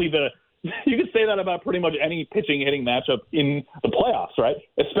probably you could say that about pretty much any pitching hitting matchup in the playoffs, right?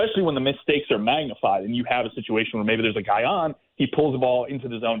 Especially when the mistakes are magnified and you have a situation where maybe there's a guy on, he pulls the ball into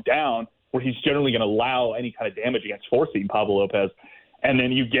the zone down, where he's generally going to allow any kind of damage against four-seam Pablo Lopez. And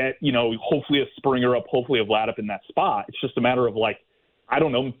then you get, hopefully a Springer up, hopefully a Vlad up in that spot. It's just a matter of like, I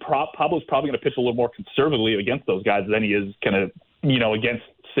don't know, Pablo's probably going to pitch a little more conservatively against those guys than he is going to, against,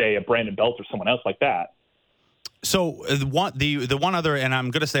 say, a Brandon Belt or someone else like that. So the one other, and I'm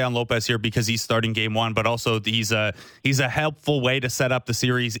going to stay on Lopez here because he's starting game one, but also he's a helpful way to set up the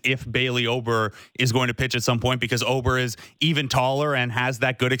series if Bailey Ober is going to pitch at some point, because Ober is even taller and has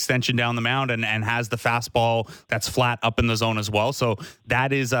that good extension down the mound and has the fastball that's flat up in the zone as well. So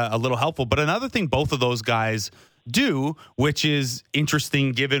that is a little helpful. But another thing both of those guys do, which is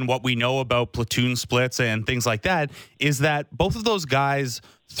interesting given what we know about platoon splits and things like that, is that both of those guys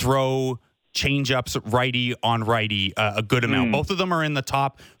throw change-ups righty on righty a good amount. Both of them are in the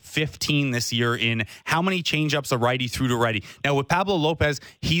top 15 this year in how many change-ups a righty threw to righty. Now with Pablo Lopez,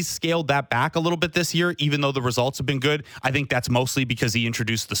 he's scaled that back a little bit this year, even though the results have been good. I think that's mostly because he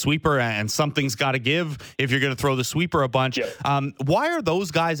introduced the sweeper, and something's got to give if you're going to throw the sweeper a bunch. Yeah. Why are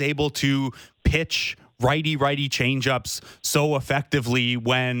those guys able to pitch righty change-ups so effectively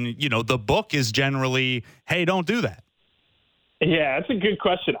when, the book is generally, hey, don't do that? Yeah, that's a good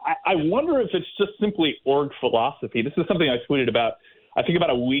question. I wonder if it's just simply org philosophy. This is something I tweeted about, I think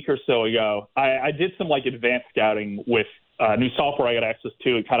about a week or so ago. I did some advanced scouting with new software I got access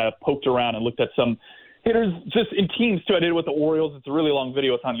to, and kind of poked around and looked at some hitters just in teams too. I did it with the Orioles. It's a really long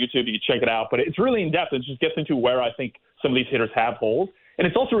video. It's on YouTube. You can check it out, but it's really in depth. It just gets into where I think some of these hitters have holes. And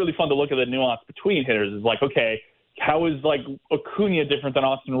it's also really fun to look at the nuance between hitters. It's like, okay, how is Acuna different than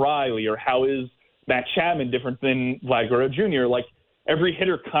Austin Riley, or how is Matt Chapman different than Vlad Guerrero Jr.? Like, every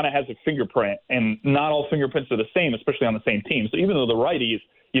hitter kind of has a fingerprint, and not all fingerprints are the same, especially on the same team. So even though the righties,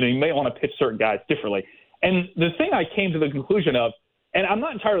 you may want to pitch certain guys differently. And the thing I came to the conclusion of, and I'm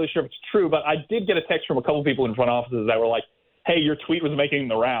not entirely sure if it's true, but I did get a text from a couple people in front offices that were like, hey, your tweet was making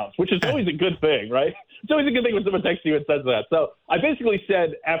the rounds, which is always a good thing, right? It's always a good thing when someone texts you and says that. So I basically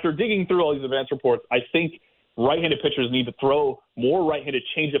said, after digging through all these advanced reports, I think right-handed pitchers need to throw more right-handed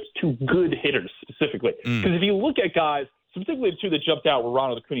changeups to good hitters specifically. Because if you look at guys, specifically the two that jumped out were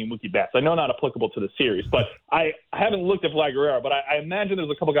Ronald Acuna and Mookie Betts. I know not applicable to the series, but I haven't looked at Vlad Guerrero, but I imagine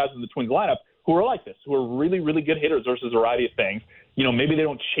there's a couple guys in the Twins lineup who are like this, who are really, really good hitters versus a variety of things. Maybe they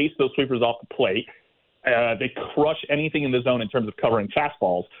don't chase those sweepers off the plate. They crush anything in the zone in terms of covering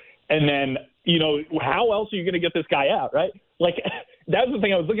fastballs. And then, how else are you going to get this guy out, right? That's the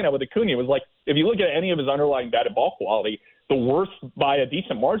thing I was looking at with Acuna. Was like, if you look at any of his underlying batted ball quality, the worst by a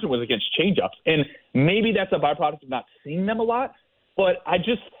decent margin was against changeups. And maybe that's a byproduct of not seeing them a lot. But I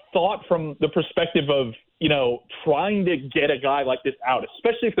just thought from the perspective of, trying to get a guy like this out,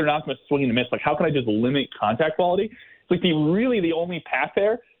 especially if they're not going to swing and miss, how can I just limit contact quality? It's like the only path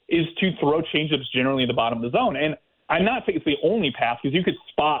there is to throw changeups generally in the bottom of the zone. And I'm not saying it's the only path, because you could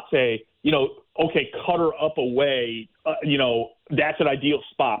spot, say, cutter up away, that's an ideal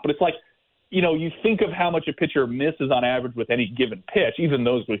spot. But it's like, you think of how much a pitcher misses on average with any given pitch, even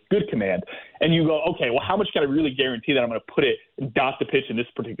those with good command, and you go, okay, well, how much can I really guarantee that I'm going to put it and dot the pitch in this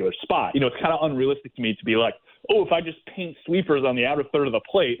particular spot? It's kind of unrealistic to me to be like, oh, if I just paint sweepers on the outer third of the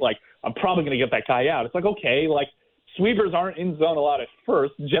plate, like, I'm probably going to get that guy out. It's like, okay, like, sweepers aren't in zone a lot at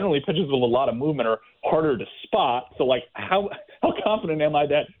first. Generally, pitches with a lot of movement are harder to spot. So, like, how confident am I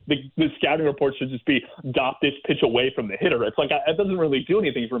that the scouting report should just be dot this pitch away from the hitter? It's like, it doesn't really do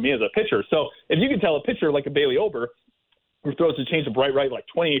anything for me as a pitcher. So if you can tell a pitcher like a Bailey Ober, who throws the changeup right like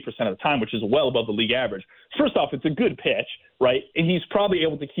 28% of the time, which is well above the league average. First off, it's a good pitch, right? And he's probably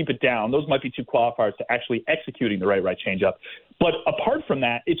able to keep it down. Those might be two qualifiers to actually executing the right changeup. But apart from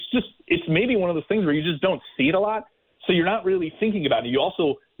that, it's maybe one of those things where you just don't see it a lot. So you're not really thinking about it.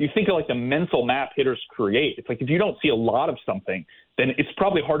 You think of like the mental map hitters create. It's like if you don't see a lot of something, then it's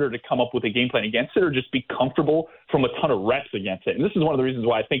probably harder to come up with a game plan against it or just be comfortable from a ton of reps against it. And this is one of the reasons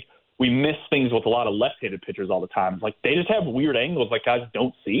why I think we miss things with a lot of left-handed pitchers all the time. It's like they just have weird angles like guys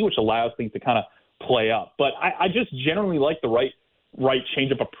don't see, which allows things to kind of play up. But I just generally like the right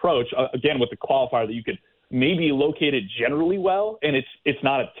changeup approach, again, with the qualifier that you could maybe locate it generally well, and it's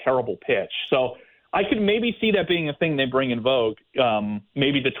not a terrible pitch. So I could maybe see that being a thing they bring in vogue.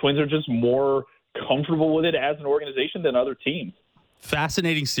 Maybe the Twins are just more comfortable with it as an organization than other teams.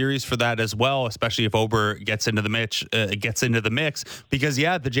 Fascinating series for that as well, especially if Ober gets into the mix, because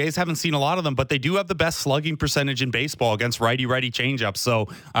the Jays haven't seen a lot of them, but they do have the best slugging percentage in baseball against righty changeups. So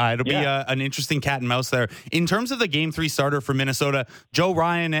it'll be an interesting cat and mouse there. In terms of the Game 3 starter for Minnesota, Joe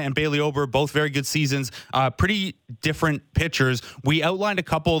Ryan and Bailey Ober, both very good seasons, pretty different pitchers. We outlined a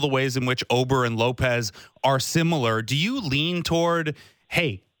couple of the ways in which Ober and Lopez are similar. Do you lean toward,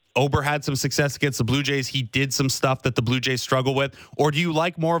 hey, Ober had some success against the Blue Jays, he did some stuff that the Blue Jays struggle with? Or do you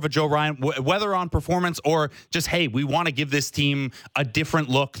like more of a Joe Ryan, whether on performance or just, hey, we want to give this team a different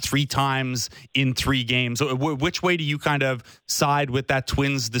look 3 times in 3 games? Which way do you kind of side with that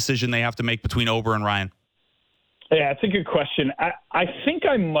Twins decision they have to make between Ober and Ryan? Yeah, it's a good question. I think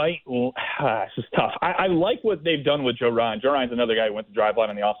I might this is tough. I like what they've done with Joe Ryan. Joe Ryan's another guy who went to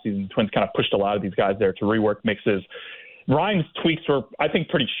Driveline in the offseason. The Twins kind of pushed a lot of these guys there to rework mixes. Ryan's tweaks were, I think,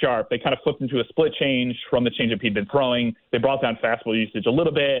 pretty sharp. They kind of flipped into a split change from the changeup he'd been throwing. They brought down fastball usage a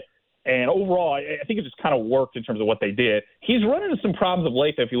little bit. And overall, I think it just kind of worked in terms of what they did. He's run into some problems of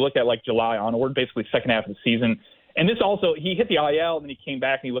late, if you look at like July onward, basically second half of the season. And this also, he hit the IL and then he came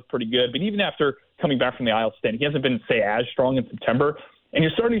back and he looked pretty good. But even after coming back from the IL stint, he hasn't been, say, as strong in September. And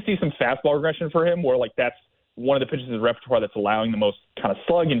you're starting to see some fastball regression for him where like that's one of the pitches in his repertoire that's allowing the most kind of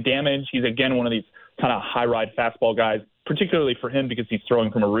slug and damage. He's, again, one of these kind of high-ride fastball guys, particularly for him because he's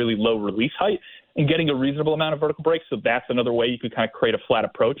throwing from a really low release height and getting a reasonable amount of vertical breaks. So that's another way you could kind of create a flat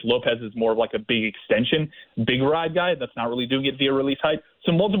approach. Lopez is more of like a big extension, big ride guy that's not really doing it via release height.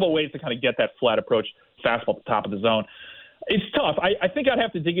 So multiple ways to kind of get that flat approach fastball at the top of the zone. It's tough. I think I'd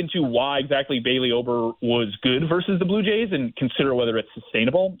have to dig into why exactly Bailey Ober was good versus the Blue Jays and consider whether it's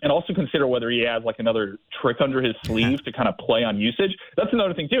sustainable and also consider whether he has like another trick under his sleeve to kind of play on usage. That's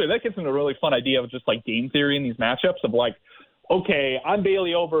another thing too. That gets into a really fun idea of just like game theory in these matchups of like, okay, I'm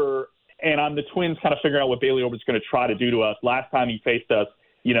Bailey Ober and I'm the Twins kind of figuring out what Bailey Ober's going to try to do to us. Last time he faced us,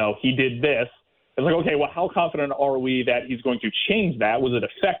 he did this. It's like, okay, well, how confident are we that he's going to change that? Was it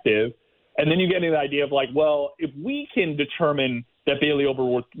effective? And then you get into the idea of like, well, if we can determine that Bailey Ober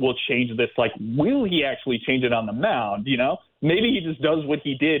will change this, like, will he actually change it on the mound? Maybe he just does what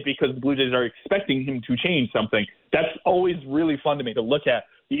he did because the Blue Jays are expecting him to change something. That's always really fun to me to look at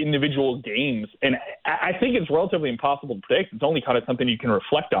the individual games. And I think it's relatively impossible to predict. It's only kind of something you can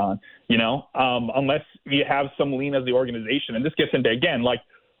reflect on, unless you have some lean as the organization. And this gets into, again, like,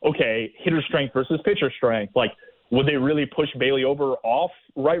 okay, hitter strength versus pitcher strength. Like, would they really push Bailey Ober off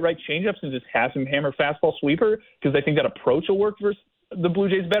right changeups and just have him hammer fastball sweeper because they think that approach will work versus the Blue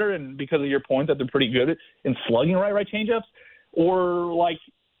Jays better and because of your point that they're pretty good in slugging right changeups? Or, like,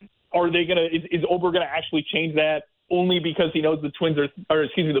 are they going to – is Ober going to actually change that only because he knows the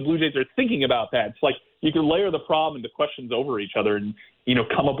Blue Jays are thinking about that? It's like you can layer the problem and the questions over each other and,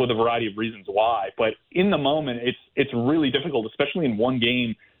 come up with a variety of reasons why. But in the moment, it's really difficult, especially in one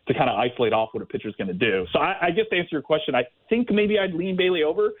game, to kind of isolate off what a pitcher's going to do. So I guess to answer your question, I think maybe I'd lean Bailey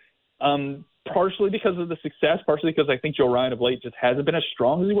Ober, partially because of the success, partially because I think Joe Ryan of late just hasn't been as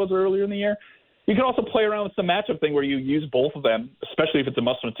strong as he was earlier in the year. You can also play around with some matchup thing where you use both of them, especially if it's a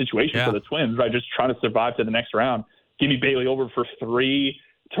must-win situation for the Twins, right? Just trying to survive to the next round. Give me Bailey Ober for 3,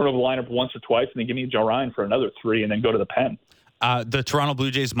 turn over the lineup once or twice, and then give me Joe Ryan for another 3, and then go to the pen. The Toronto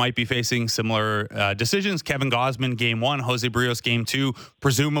Blue Jays might be facing similar decisions. Kevin Gausman, game 1, Jose Barrios, game 2,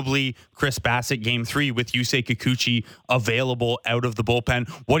 presumably Chris Bassett, game 3, with Yusei Kikuchi available out of the bullpen.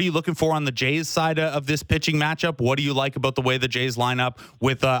 What are you looking for on the Jays side of this pitching matchup? What do you like about the way the Jays line up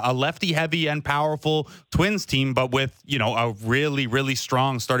with a lefty-heavy and powerful Twins team, but with, a really, really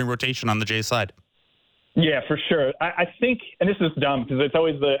strong starting rotation on the Jays side? Yeah, for sure. I think, and this is dumb because it's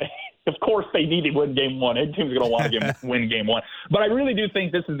always of course they need to win game 1. Every team's going to want to win game 1. But I really do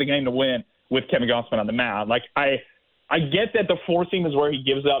think this is the game to win with Kevin Gausman on the mound. Like, I get that the four seam is where he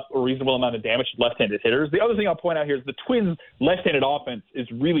gives up a reasonable amount of damage to left-handed hitters. The other thing I'll point out here is the Twins' left-handed offense is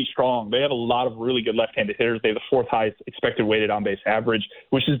really strong. They have a lot of really good left-handed hitters. They have the 4th highest expected weighted on-base average,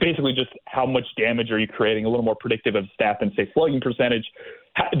 which is basically just how much damage are you creating, a little more predictive of stat than, say, slugging percentage.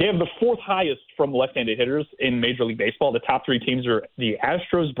 They have the 4th highest from left-handed hitters in Major League Baseball. The top 3 teams are the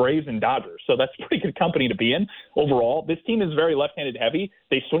Astros, Braves, and Dodgers. So that's pretty good company to be in overall. This team is very left-handed heavy.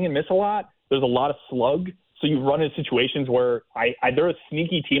 They swing and miss a lot. There's a lot of slug. So you run into situations where they're a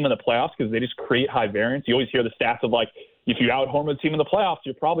sneaky team in the playoffs because they just create high variance. You always hear the stats of, like, if you out-home a team in the playoffs,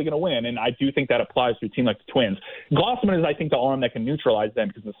 you're probably going to win. And I do think that applies to a team like the Twins. Gausman is, I think, the arm that can neutralize them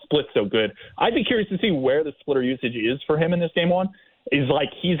because the split's so good. I'd be curious to see where the splitter usage is for him in this game 1. He's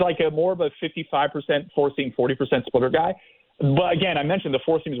like a more of a 55% four-seam, 40% splitter guy. But, again, I mentioned the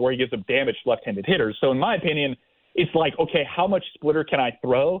four-seam is where he gives up damage to left-handed hitters. So, in my opinion, it's like, okay, how much splitter can I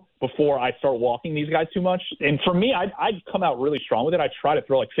throw before I start walking these guys too much? And for me, I'd come out really strong with it. I try to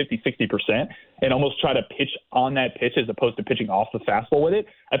throw like 50, 60% and almost try to pitch on that pitch as opposed to pitching off the fastball with it.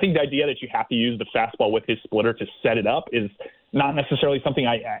 I think the idea that you have to use the fastball with his splitter to set it up is not necessarily something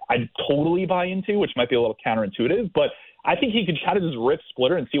I totally buy into, which might be a little counterintuitive. But I think he could try to just rip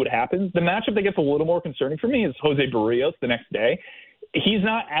splitter and see what happens. The matchup that gets a little more concerning for me is Jose Barrios the next day. He's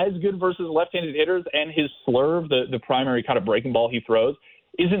not as good versus left-handed hitters, and his slurve, the primary kind of breaking ball he throws,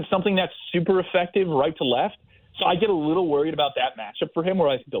 isn't something that's super effective right to left. So I get a little worried about that matchup for him, where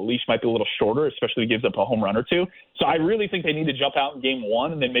I think the leash might be a little shorter, especially if he gives up a home run or 2. So I really think they need to jump out in game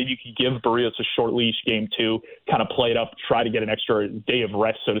 1, and then maybe you could give Barrios a short leash game 2, kind of play it up, try to get an extra day of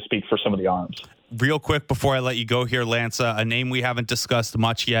rest, so to speak, for some of the arms. Real quick before I let you go here, Lance, a name we haven't discussed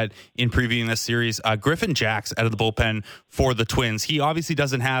much yet in previewing this series, Griffin Jax out of the bullpen for the Twins. He obviously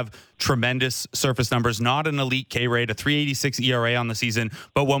doesn't have tremendous surface numbers, not an elite K rate, a 3.86 ERA on the season.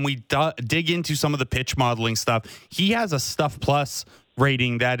 But when we dig into some of the pitch modeling stuff, he has a Stuff Plus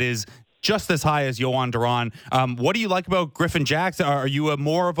rating that is just as high as Yohan Duran. What do you like about Griffin Jax? Are you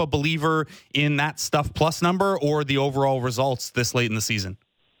more of a believer in that Stuff Plus number or the overall results this late in the season?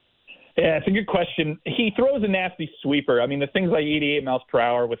 Yeah, it's a good question. He throws a nasty sweeper. I mean, the thing's like 88 miles per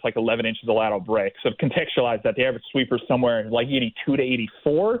hour with like 11 inches of lateral break. So contextualize that. The average sweeper somewhere like 82 to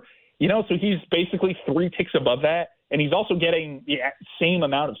 84. So he's basically 3 ticks above that. And he's also getting the same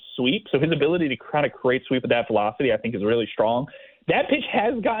amount of sweep. So his ability to kind of create sweep at that velocity, I think, is really strong. That pitch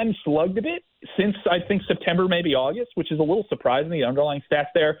has gotten slugged a bit since, I think, September, maybe August, which is a little surprising. The underlying stats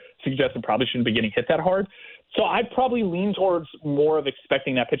there suggest it probably shouldn't be getting hit that hard. So I'd probably lean towards more of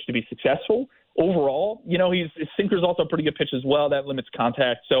expecting that pitch to be successful. Overall, his sinker's also a pretty good pitch as well. That limits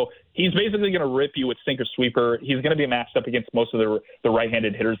contact. So he's basically going to rip you with sinker sweeper. He's going to be matched up against most of the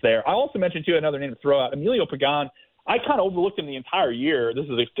right-handed hitters there. I also mentioned, too, another name to throw out, Emilio Pagan. I kind of overlooked him the entire year. This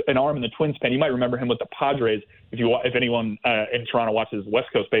is an arm in the Twins pen. You might remember him with the Padres if anyone in Toronto watches West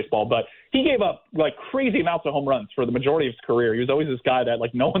Coast baseball. But he gave up like crazy amounts of home runs for the majority of his career. He was always this guy that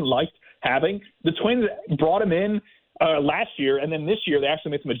like no one liked having. The Twins brought him in last year, and then this year they actually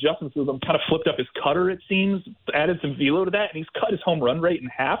made some adjustments with him, kind of flipped up his cutter, it seems, added some velo to that, and he's cut his home run rate in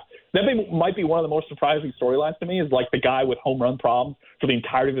half. That might be one of the most surprising storylines to me, is like the guy with home run problems for the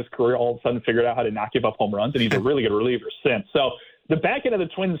entirety of his career all of a sudden figured out how to not give up home runs, and he's a really good reliever since. So the back end of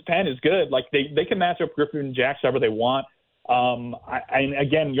the Twins' pen is good. Like they can match up Griffin Jax however they want.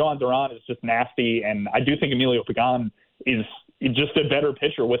 Again, Yohan Duran is just nasty, and I do think Emilio Pagan is just a better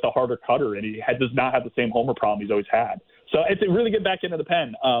pitcher with a harder cutter, and he does not have the same homer problem he's always had. So it's a really good back end of the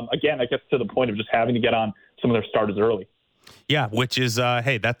pen. Again, I guess to the point of just having to get on some of their starters early. Yeah, which is,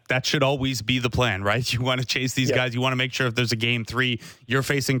 hey, that should always be the plan, right? You want to chase these guys. You want to make sure if there's a game 3, you're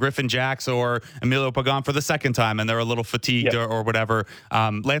facing Griffin Jax or Emilio Pagan for the second time and they're a little fatigued or whatever.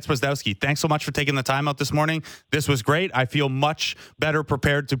 Lance Brzezowski, thanks so much for taking the time out this morning. This was great. I feel much better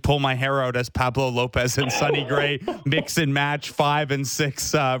prepared to pull my hair out as Pablo Lopez and Sonny Gray mix and match 5 and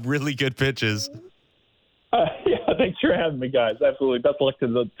 6 really good pitches. Thanks for having me, guys. Absolutely. Best of luck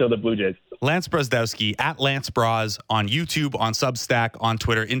to the Blue Jays. Lance Brosdowski at Lance Bros on YouTube, on Substack, on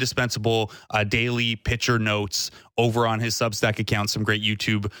Twitter. Indispensable daily pitcher notes over on his Substack account. Some great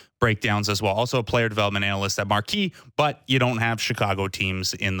YouTube breakdowns as well. Also a player development analyst at Marquee, but you don't have Chicago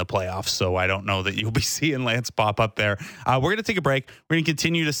teams in the playoffs, so I don't know that you'll be seeing Lance pop up there. We're going to take a break. We're going to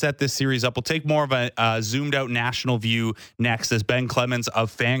continue to set this series up. We'll take more of a zoomed out national view next as Ben Clemens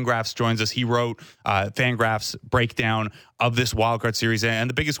of Fangraphs joins us. He wrote Fangraphs breakdown of this wildcard series, and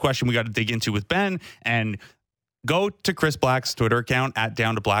the biggest question we got to dig into with Ben, and go to Chris Black's Twitter account at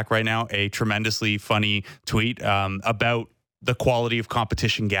Down to Black right now, a tremendously funny tweet about the quality of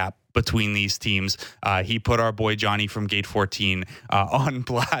competition gap between these teams. He put our boy Johnny from Gate 14 on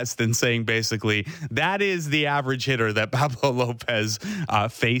blast and saying basically that is the average hitter that Pablo Lopez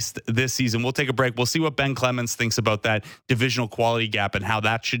faced this season. We'll take a break. We'll see what Ben Clemens thinks about that divisional quality gap and how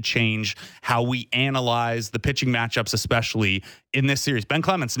that should change how we analyze the pitching matchups, especially in this series. Ben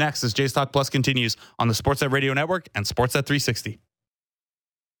Clemens next as Jays Talk Plus continues on the Sportsnet Radio Network and Sportsnet 360.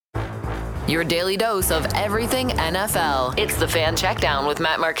 Your daily dose of everything NFL. It's the Fan Checkdown with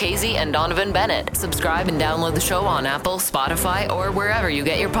Matt Marchese and Donovan Bennett. Subscribe and download the show on Apple, Spotify, or wherever you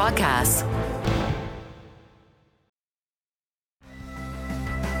get your podcasts.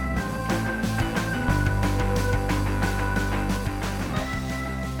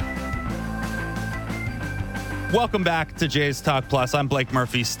 Welcome back to Jays Talk Plus. I'm Blake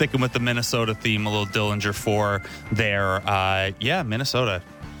Murphy, sticking with the Minnesota theme, a little Dillinger 4 there. Minnesota.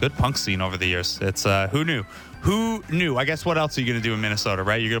 Good punk scene over the years. It's who knew? Who knew? I guess what else are you going to do in Minnesota,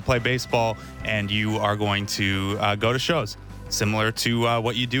 right? You're going to play baseball and you are going to go to shows similar to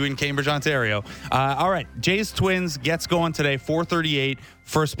what you do in Cambridge, Ontario. All right. Jays Twins gets going today, 4:38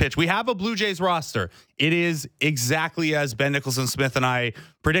 first pitch. We have a Blue Jays roster. It is exactly as Ben Nicholson Smith and I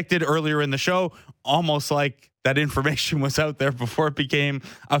predicted earlier in the show, almost like that information was out there before it became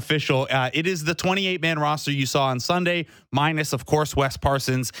official. It is the 28-man roster you saw on Sunday, minus, of course, Wes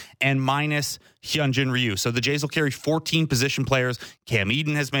Parsons and minus Hyunjin Ryu. So the Jays will carry 14 position players. Cam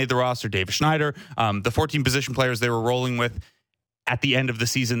Eden has made the roster, David Schneider. The 14 position players they were rolling with at the end of the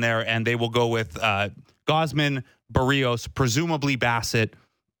season there, and they will go with Gausman, Barrios, presumably Bassett,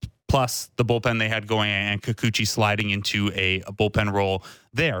 plus the bullpen they had going, and Kikuchi sliding into a bullpen role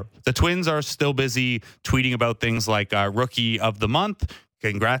there. The Twins are still busy tweeting about things like Rookie of the Month.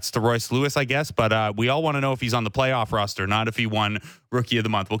 Congrats to Royce Lewis, I guess, but we all want to know if he's on the playoff roster, not if he won Rookie of the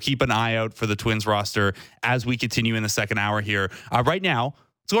Month. We'll keep an eye out for the Twins roster as we continue in the second hour here. Right now,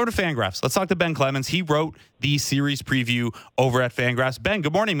 let's go over to Fangraphs. Let's talk to Ben Clemens. He wrote the series preview over at Fangraphs. Ben,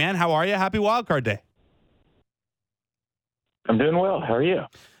 good morning, man. How are you? Happy Wildcard Day. I'm doing well. How are you?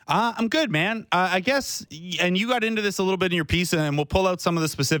 I'm good, man. I guess, and you got into this a little bit in your piece, and we'll pull out some of the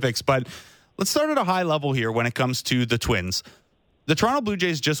specifics, but let's start at a high level here when it comes to the Twins. The Toronto Blue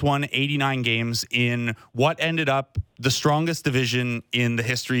Jays just won 89 games in what ended up the strongest division in the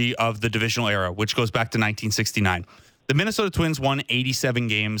history of the divisional era, which goes back to 1969. The Minnesota Twins won 87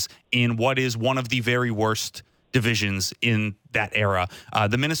 games in what is one of the very worst divisions in that era.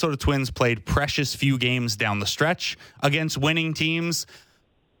 The Minnesota Twins played precious few games down the stretch against winning teams.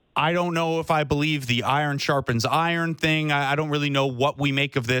 I don't know if I believe the iron sharpens iron thing. I don't really know what we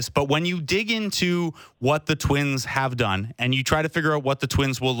make of this, but when you dig into what the Twins have done and you try to figure out what the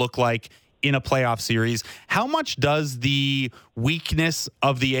Twins will look like in a playoff series, how much does the weakness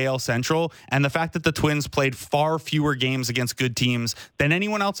of the AL Central and the fact that the Twins played far fewer games against good teams than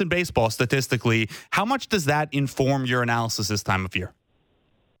anyone else in baseball statistically, how much does that inform your analysis this time of year?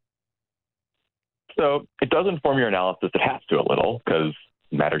 So it does inform your analysis. It has to a little because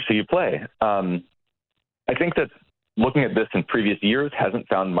it matters who you play. I think that looking at this in previous years hasn't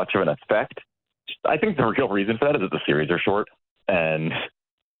found much of an effect. I think the real reason for that is that the series are short and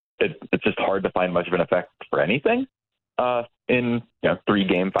it's just hard to find much of an effect for anything in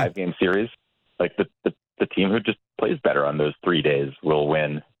 3-game, 5-game series. Like the team who just plays better on those 3 days will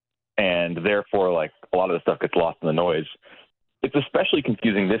win, and therefore, like a lot of the stuff gets lost in the noise. It's especially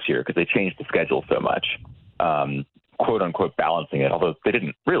confusing this year because they changed the schedule so much, quote unquote balancing it. Although they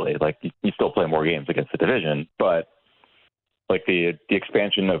didn't really. Like you still play more games against the division, but like the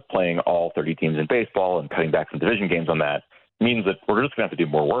expansion of playing all 30 teams in baseball and cutting back some division games on that means that we're just going to have to do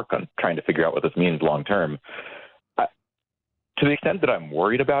more work on trying to figure out what this means long term. To the extent that I'm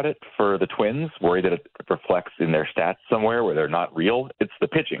worried about it for the Twins, worried that it reflects in their stats somewhere where they're not real, it's the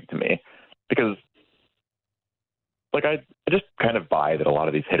pitching to me. Because like I just kind of buy that a lot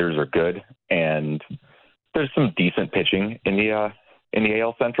of these hitters are good, and there's some decent pitching in the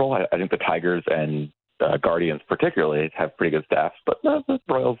AL Central. I think the Tigers and Guardians particularly have pretty good staffs, but the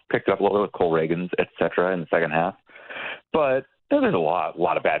Royals picked up a little bit with Cole Reagans, et cetera, in the second half. But there's a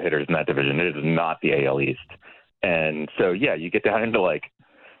lot of bad hitters in that division. It is not the AL East. And so, yeah, you get down into like,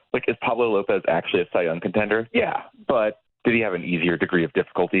 is Pablo Lopez actually a Cy Young contender? Yeah. But did he have an easier degree of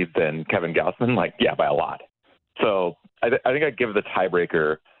difficulty than Kevin Gausman? Like, yeah, by a lot. So I think I'd give the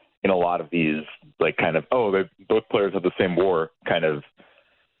tiebreaker in a lot of these, like, kind of, both players have the same WAR kind of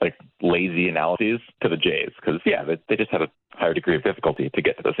like lazy analyses to the Jays, because they just have a higher degree of difficulty to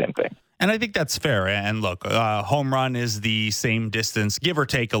get to the same thing. And I think that's fair. And look, home run is the same distance, give or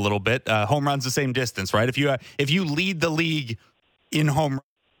take a little bit. Home run's the same distance, right? If you lead the league in home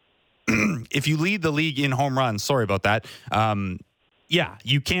runs, sorry about that.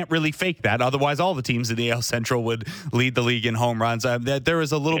 You can't really fake that. Otherwise, all the teams in the AL Central would lead the league in home runs. There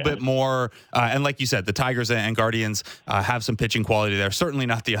is a little bit more, and like you said, the Tigers and Guardians have some pitching quality there. Certainly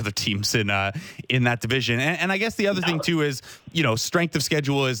not the other teams in that division. And I guess the other thing too is, strength of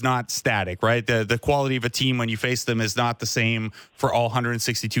schedule is not static, right? The quality of a team when you face them is not the same for all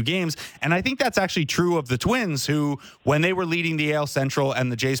 162 games. And I think that's actually true of the Twins, who, when they were leading the AL Central and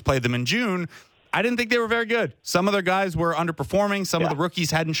the Jays played them in June, I didn't think they were very good. Some of their guys were underperforming. Some of the rookies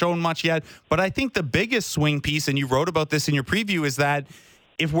hadn't shown much yet. But I think the biggest swing piece, and you wrote about this in your preview, is that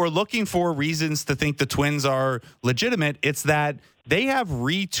if we're looking for reasons to think the Twins are legitimate, it's that they have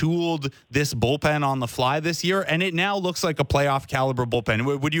retooled this bullpen on the fly this year, and it now looks like a playoff caliber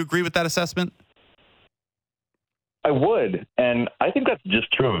bullpen. Would you agree with that assessment? I would. And I think that's just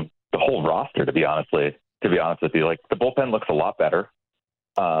true of the whole roster, to be honest with you. Like, the bullpen looks a lot better.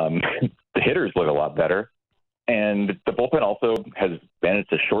 The hitters look a lot better, and the bullpen also has managed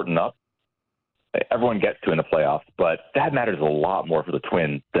to shorten up. Everyone gets to in the playoffs, but that matters a lot more for the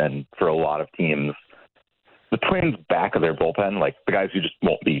Twins than for a lot of teams. The Twins' back of their bullpen, like the guys who just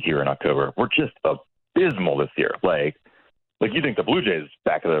won't be here in October, were just abysmal this year. Like you think the Blue Jays'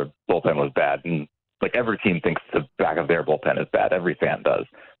 back of their bullpen was bad, and like every team thinks the back of their bullpen is bad. Every fan does.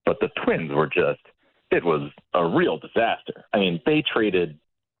 But the Twins were it was a real disaster. I mean, they traded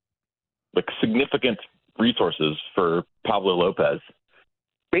like significant resources for Pablo Lopez,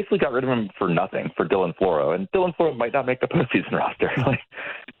 basically got rid of him for nothing for Dylan Floro, and Dylan Floro might not make the postseason roster.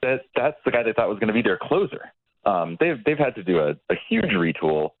 That's the guy they thought was going to be their closer. They've had to do a huge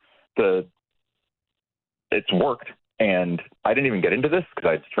retool. It's worked, and I didn't even get into this because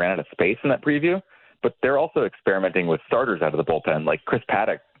I just ran out of space in that preview, but they're also experimenting with starters out of the bullpen. Like Chris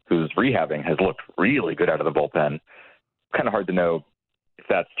Paddock, who's rehabbing, has looked really good out of the bullpen. Kind of hard to know if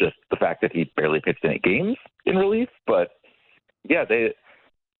that's just the fact that he barely pitched any games in relief. But, yeah,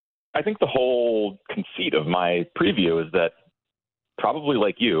 I think the whole conceit of my preview is that, probably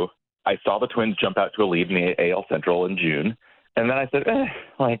like you, I saw the Twins jump out to a lead in the AL Central in June, and then I said,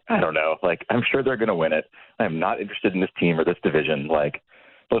 I don't know. Like, I'm sure they're going to win it. I'm not interested in this team or this division. Like,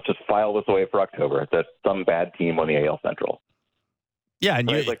 let's just file this away for October. That some bad team won the AL Central. Yeah, and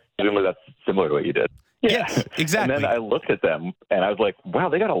presumably that's similar to what you did. Yeah, yes, exactly. And then I looked at them and I was like, wow,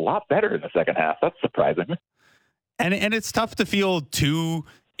 they got a lot better in the second half. That's surprising. And it's tough to feel too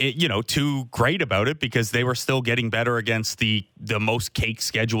great about it, because they were still getting better against the most cake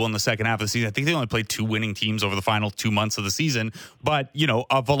schedule in the second half of the season. I think they only played 2 winning teams over the final 2 months of the season. But,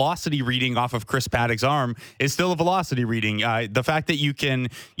 a velocity reading off of Chris Paddock's arm is still a velocity reading. The fact that you can,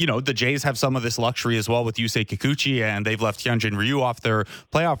 the Jays have some of this luxury as well with Yusei Kikuchi, and they've left Hyunjin Ryu off their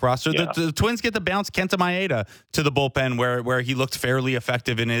playoff roster. Yeah. The Twins get to bounce Kenta Maeda to the bullpen where he looked fairly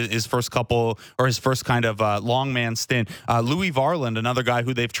effective in his first couple, or his first kind of long man stint. Louis Varland, another guy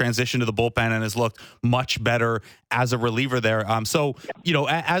who they've transitioned to the bullpen and has looked much better as a reliever there. So,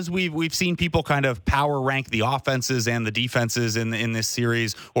 as we've seen people kind of power rank the offenses and the defenses in this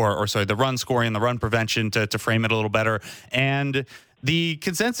series, or the run scoring and the run prevention to frame it a little better. And the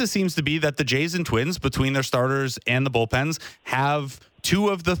consensus seems to be that the Jays and Twins, between their starters and the bullpens, have 2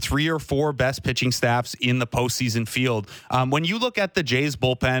 of the 3 or 4 best pitching staffs in the postseason field. When you look at the Jays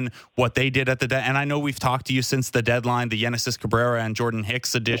bullpen, what they did at and I know we've talked to you since the deadline, the Genesis Cabrera and Jordan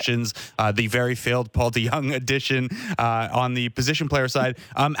Hicks additions, the very failed Paul DeJong addition on the position player side.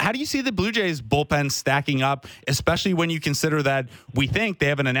 How do you see the Blue Jays bullpen stacking up, especially when you consider that we think they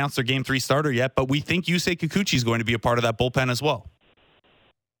haven't announced their Game 3 starter yet, but we think Yusei Kikuchi is going to be a part of that bullpen as well?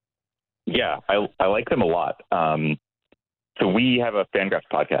 Yeah, I like them a lot. So we have a Fangraphs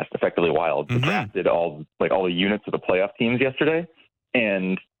podcast, Effectively Wild, that drafted all the units of the playoff teams yesterday,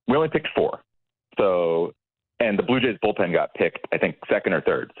 and we only picked 4. So, and the Blue Jays bullpen got picked, I think, 2nd or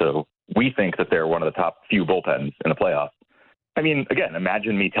 3rd. So we think that they're one of the top few bullpens in the playoffs. I mean, again,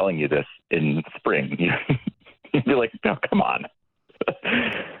 imagine me telling you this in spring. You'd be like, no, come on.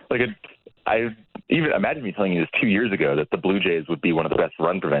 Imagine me telling you this 2 years ago, that the Blue Jays would be one of the best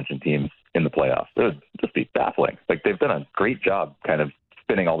run prevention teams in the playoffs. It would just be baffling. Like, they've done a great job kind of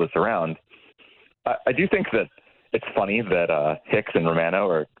spinning all this around. I do think that it's funny that Hicks and Romano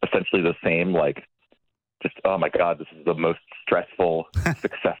are essentially the same, like, just, oh my God, this is the most stressful,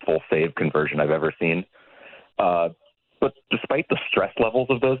 successful save conversion I've ever seen. But despite the stress levels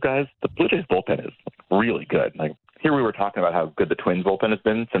of those guys, the Blue Jays bullpen is really good. Like, here we were talking about how good the Twins bullpen has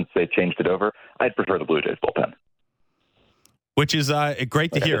been since they changed it over. I'd prefer the Blue Jays bullpen. Which is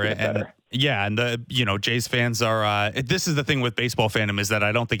great to hear. And yeah, and the Jays fans are. This is the thing with baseball fandom, is that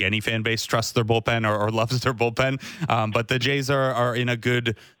I don't think any fan base trusts their bullpen or loves their bullpen. But the Jays are in a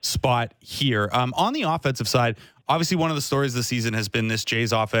good spot here. On the offensive side, obviously one of the stories this season has been this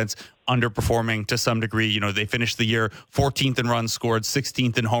Jays offense underperforming to some degree. They finished the year 14th in runs scored,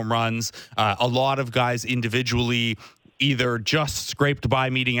 16th in home runs. A lot of guys individually either just scraped by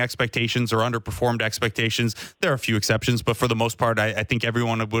meeting expectations or underperformed expectations. There are a few exceptions, but for the most part, I think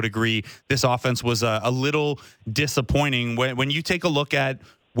everyone would agree this offense was a little disappointing. When you take a look at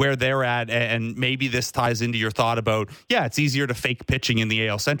where they're at, and maybe this ties into your thought about, it's easier to fake pitching in the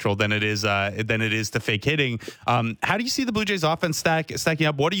AL Central than it is to fake hitting. How do you see the Blue Jays offense stacking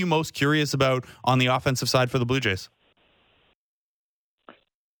up? What are you most curious about on the offensive side for the Blue Jays?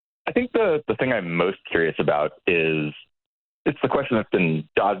 I think the thing I'm most curious about is, it's the question that's been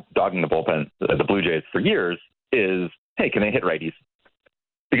dogging the bullpen, the Blue Jays, for years, is, hey, can they hit righties?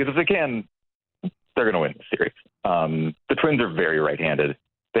 Because if they can, they're going to win the series. The Twins are very right-handed.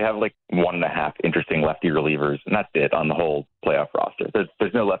 They have like 1.5 interesting lefty relievers, and that's it on the whole playoff roster.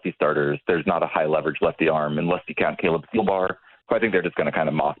 There's no lefty starters. There's not a high-leverage lefty arm, unless you count Caleb Thielbar, who I think they're just going to kind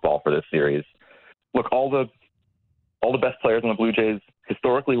of mothball for this series. Look, all the best players on the Blue Jays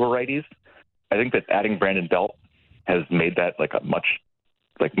historically were righties. I think that adding Brandon Belt has made that like a much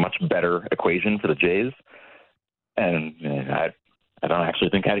better equation for the Jays. And I don't actually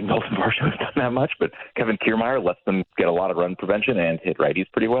think adding Dalton Varsho has done that much, but Kevin Kiermaier lets them get a lot of run prevention and hit righties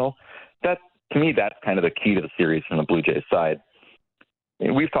pretty well. That, to me, that's kind of the key to the series from the Blue Jays side.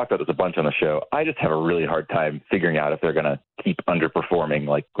 We've talked about this a bunch on the show. I just have a really hard time figuring out if they're going to keep underperforming,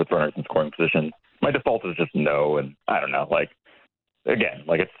 like with runners in scoring position. My default is just no, and I don't know. Again,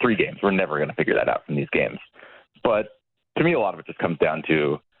 it's 3 games. We're never going to figure that out from these games. But to me, a lot of it just comes down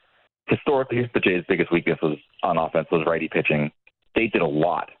to, historically, the Jays' biggest weakness was on offense was righty pitching. They did a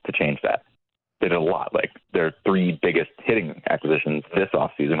lot to change that. They did a lot. Their 3 biggest hitting acquisitions this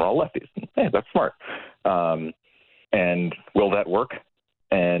offseason were all lefties. Hey, that's smart. And will that work?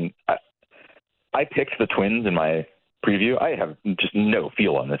 And I picked the Twins in my preview. I have just no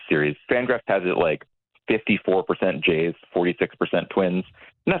feel on this series. Fangraphs has it 54% Jays, 46% Twins.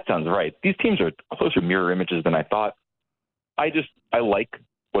 And that sounds right. These teams are closer mirror images than I thought. I like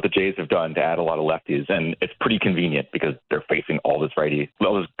what the Jays have done to add a lot of lefties, and it's pretty convenient because they're facing all this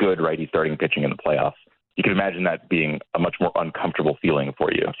good righty starting pitching in the playoffs. You can imagine that being a much more uncomfortable feeling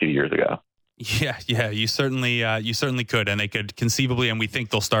for you a few years ago. Yeah, you certainly could, and they could conceivably, and we think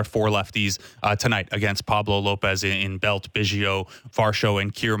they'll start 4 lefties tonight against Pablo Lopez in Belt, Biggio, Varsho,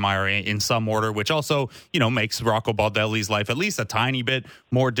 and Kiermaier in some order, which also makes Rocco Baldelli's life at least a tiny bit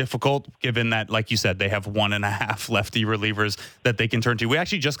more difficult, given that, like you said, they have 1.5 lefty relievers that they can turn to. We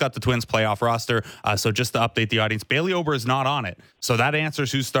actually just got the Twins playoff roster, so just to update the audience, Bailey Ober is not on it, so that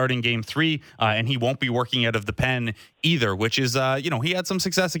answers who's starting Game 3, and he won't be working out of the pen either, which is he had some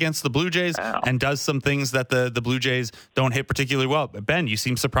success against the Blue Jays. And does some things that the Blue Jays don't hit particularly well. Ben, you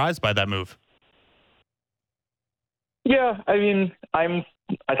seem surprised by that move. Yeah, I mean, I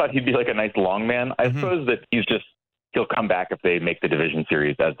thought he'd be like a nice long man. I suppose that he'll come back if they make the division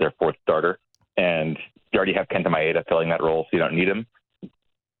series as their 4th starter. And you already have Kenta Maeda filling that role, so you don't need him.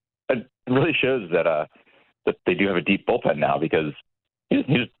 It really shows that they do have a deep bullpen now, because he's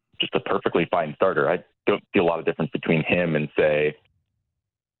just a perfectly fine starter. I don't see a lot of difference between him and, say,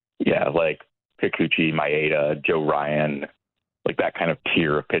 Kikuchi, Maeda, Joe Ryan, that kind of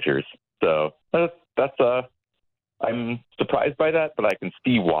tier of pitchers. So that's I'm surprised by that, but I can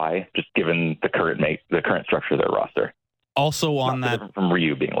see why, just given the current structure of their roster. Also on that, from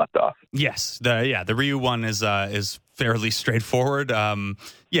Ryu being left off. Yes, the Ryu one is fairly straightforward.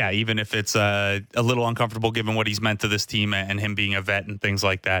 Even if it's a little uncomfortable given what he's meant to this team and him being a vet and things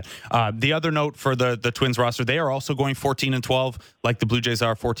like that. The other note for the Twins roster, they are also going 14-12, like the Blue Jays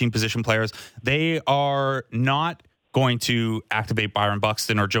are, 14 position players. They are not going to activate Byron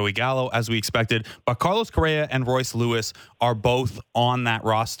Buxton or Joey Gallo as we expected, but Carlos Correa and Royce Lewis are both on that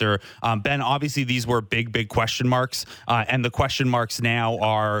roster. Ben, obviously these were big question marks, and the question marks now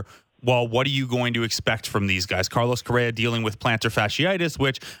are well, what are you going to expect from these guys? Carlos Correa dealing with plantar fasciitis,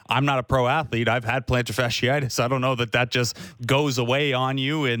 which I'm not a pro athlete. I've had plantar fasciitis. I don't know that just goes away on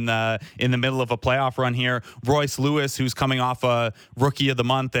you in the middle of a playoff run here. Royce Lewis, who's coming off a Rookie of the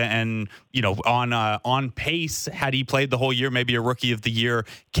Month and on pace, had he played the whole year, maybe a Rookie of the Year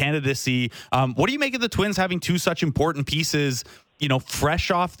candidacy. What do you make of the Twins having two such important pieces,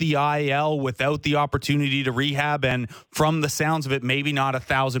 fresh off the IL without the opportunity to rehab, and from the sounds of it, maybe not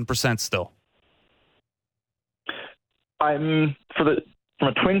 1,000% still? From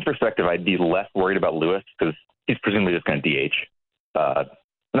a Twins perspective, I'd be less worried about Lewis because he's presumably just going to DH. And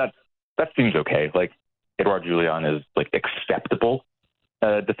that seems okay. Like, Edouard Julien is acceptable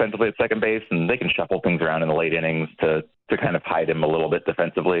defensively at second base, and they can shuffle things around in the late innings to kind of hide him a little bit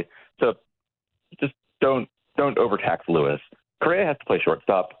defensively. So just don't overtax Lewis. Correa has to play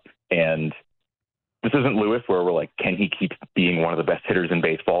shortstop, and this isn't Lewis where we're like, can he keep being one of the best hitters in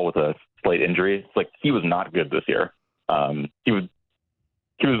baseball with a slight injury? It's like, he was not good this year.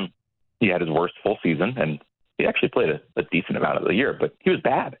 He had his worst full season, and he actually played a decent amount of the year, but he was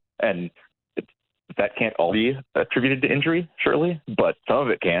bad. And that can't all be attributed to injury, surely, but some of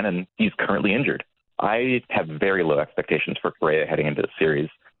it can, and he's currently injured. I have very low expectations for Correa heading into the series.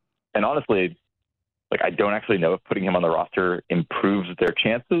 And honestly, I don't actually know if putting him on the roster improves their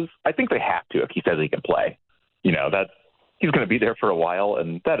chances. I think they have to if he says he can play. That he's going to be there for a while,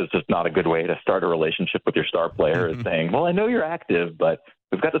 and that is just not a good way to start a relationship with your star player, is saying, well, I know you're active, but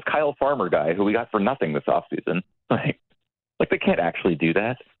we've got this Kyle Farmer guy who we got for nothing this offseason. They can't actually do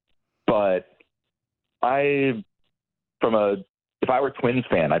that. But if I were Twins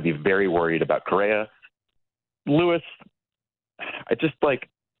fan, I'd be very worried about Correa. Lewis,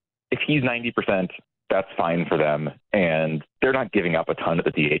 if he's 90%, that's fine for them, and they're not giving up a ton at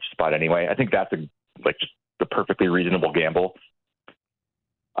the DH spot anyway. I think that's just the perfectly reasonable gamble.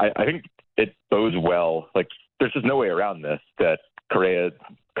 I think it bodes well. There's just no way around this, that Correa's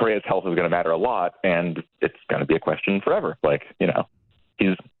health is going to matter a lot, and it's going to be a question forever.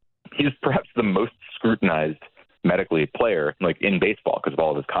 He's perhaps the most scrutinized medically player in baseball because of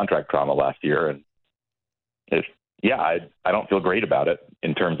all of his contract trauma last year, and I don't feel great about it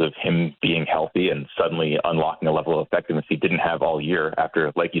in terms of him being healthy and suddenly unlocking a level of effectiveness he didn't have all year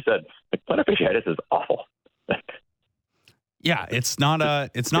after, like you said, plantar fasciitis is awful. Yeah, it's not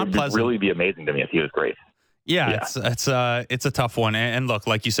pleasant. It would really be amazing to me if he was great. Yeah, it's a tough one. And look,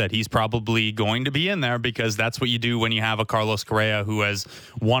 like you said, he's probably going to be in there because that's what you do when you have a Carlos Correa who has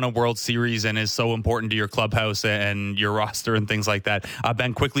won a World Series and is so important to your clubhouse and your roster and things like that.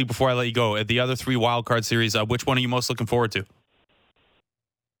 Ben, quickly before I let you go, the other three wildcard series, which one are you most looking forward to?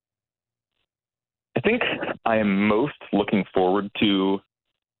 I think I am most looking forward to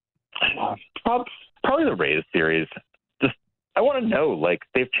probably the Rays series. I want to know,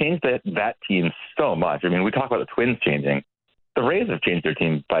 they've changed that team so much. I mean, we talk about the Twins changing. The Rays have changed their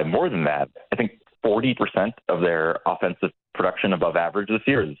team by more than that. I think 40% of their offensive production above average this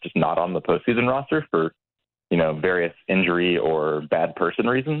year is just not on the postseason roster for, various injury or bad person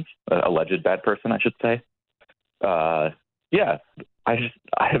reasons, alleged bad person, I should say. I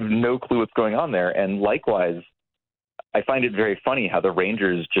have no clue what's going on there. And likewise, I find it very funny how the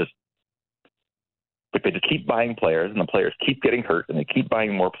Rangers they just keep buying players, and the players keep getting hurt, and they keep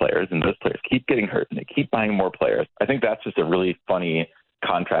buying more players, and those players keep getting hurt, and they keep buying more players. I think that's just a really funny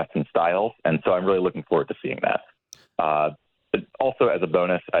contrast in styles, and so I'm really looking forward to seeing that. But also, as a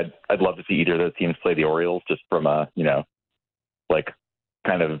bonus, I'd love to see either of those teams play the Orioles, just from a,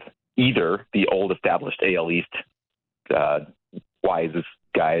 kind of either the old established AL East wisest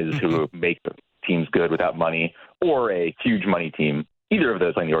guys who make teams good without money, or a huge money team. Either of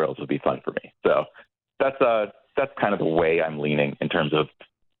those playing the Orioles would be fun for me. So that's kind of the way I'm leaning in terms of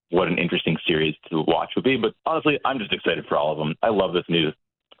what an interesting series to watch would be. But honestly, I'm just excited for all of them. I love this new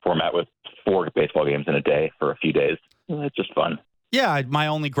format with 4 baseball games in a day for a few days. It's just fun. Yeah, my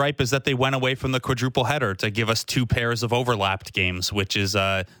only gripe is that they went away from the quadruple header to give us 2 pairs of overlapped games, which is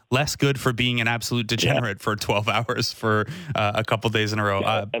less good for being an absolute degenerate for 12 hours for a couple days in a row.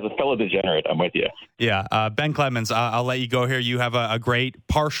 As a fellow degenerate, I'm with you. Yeah, Ben Clemens, I'll let you go here. You have a great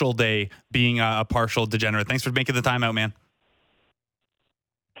partial day being a partial degenerate. Thanks for making the time out, man.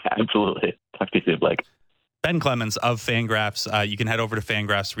 Absolutely. Talk to you soon, Blake. Ben Clemens of Fangraphs. You can head over to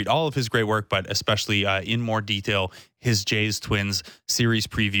Fangraphs to read all of his great work, but especially in more detail, his Jays Twins series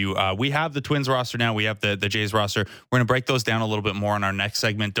preview. We have the Twins roster now. We have the Jays roster. We're going to break those down a little bit more in our next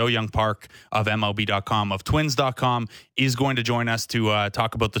segment. Do-Young Park of MLB.com, of Twins.com, is going to join us to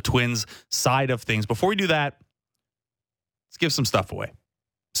talk about the Twins side of things. Before we do that, let's give some stuff away.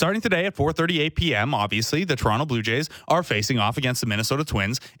 Starting today at 4:38 p.m., obviously, the Toronto Blue Jays are facing off against the Minnesota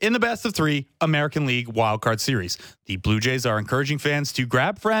Twins in the best of 3 American League Wildcard Series. The Blue Jays are encouraging fans to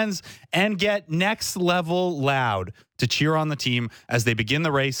grab friends and get next level loud to cheer on the team as they begin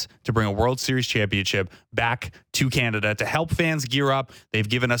the race to bring a World Series championship back to Canada. To help fans gear up, they've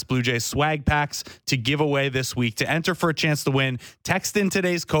given us Blue Jays swag packs to give away this week. To enter for a chance to win, text in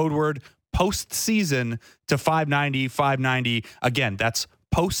today's code word postseason to 590. Again, that's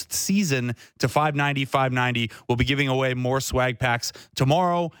postseason to 590. We'll be giving away more swag packs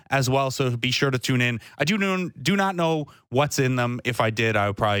tomorrow as well, so be sure to tune in. I do not know what's in them. If I did, I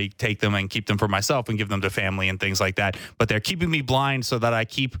would probably take them and keep them for myself and give them to family and things like that. But they're keeping me blind so that I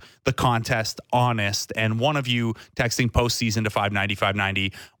keep the contest honest. And one of you texting postseason to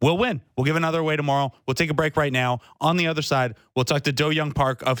 590 will win. We'll give another away tomorrow. We'll take a break right now. On the other side, we'll talk to Do-Young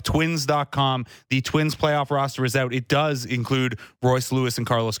Park of Twins.com. The Twins playoff roster is out. It does include Royce Lewis and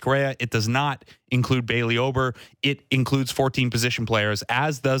Carlos Correa. It does not include Bailey Ober. It includes 14 position players,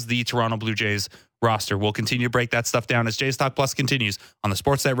 as does the Toronto Blue Jays roster. We'll continue to break that stuff down as Jays Talk Plus continues on the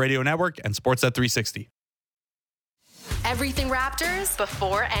Sportsnet Radio Network and Sportsnet 360. Everything Raptors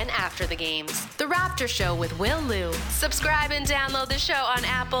before and after the games. The Raptor Show with Will Liu. Subscribe and download the show on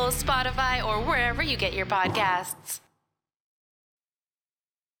Apple, Spotify, or wherever you get your podcasts.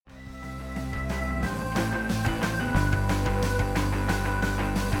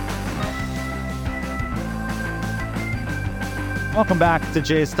 Welcome back to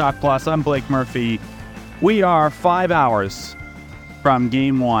Jays Talk Plus. I'm Blake Murphy. We are 5 hours from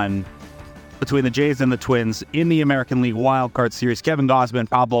Game 1 between the Jays and the Twins in the American League Wildcard Series. Kevin Gausman,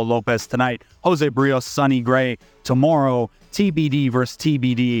 Pablo Lopez tonight. Jose Barrios, Sonny Gray tomorrow. TBD versus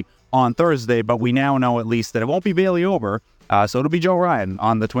TBD on Thursday. But we now know at least that it won't be Bailey Ober. So it'll be Joe Ryan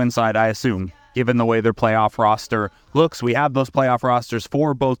on the Twin side, I assume, given the way their playoff roster looks. We have those playoff rosters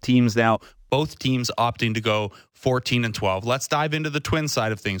for both teams now. Both teams opting to go 14-12. Let's dive into the Twin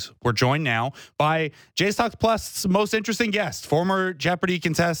side of things. We're joined now by Jays Talk Plus' most interesting guest, former Jeopardy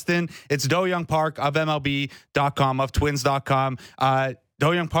contestant. It's Do-Young Park of MLB.com, of Twins.com.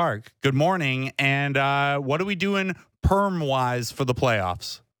 Do-Young Park, good morning. And what are we doing perm-wise for the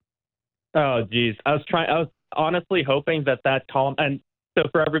playoffs? Oh, geez. I was honestly hoping that column, and so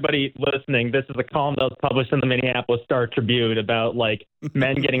for everybody listening, this is a column that was published in the Minneapolis Star-Tribune about like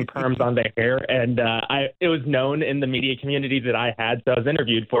men getting perms on their hair. And it was known in the media community that I had, so I was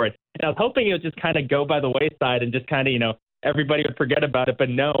interviewed for it. And I was hoping it would just kind of go by the wayside and just kind of, everybody would forget about it. But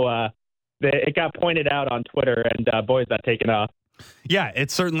no, it got pointed out on Twitter, and boy, is that taken off. Yeah, it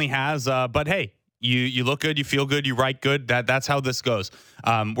certainly has. But hey, you look good, you feel good, you write good. That's how this goes.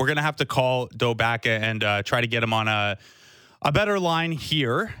 We're going to have to call Do back and try to get him on a better line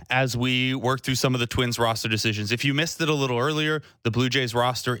here as we work through some of the Twins roster decisions. If you missed it a little earlier, the Blue Jays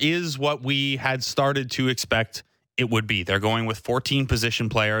roster is what we had started to expect it would be. They're going with 14 position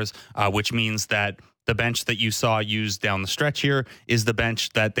players, which means that the bench that you saw used down the stretch here is the bench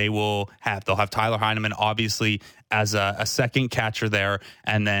that they will have. They'll have Tyler Heineman, obviously, as a second catcher there.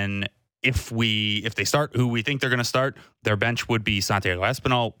 And then if they start who we think they're going to start, their bench would be Santiago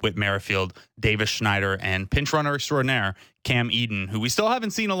Espinal, Whit Merrifield, Davis Schneider, and pinch runner extraordinaire Cam Eden, who we still haven't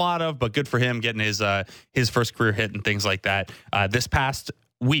seen a lot of, but good for him getting his first career hit and things like that this past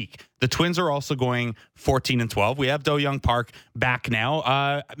week. The Twins are also going 14-12. We have Do-Young Park back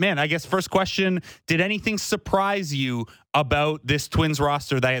now. Man, I guess first question, did anything surprise you about this Twins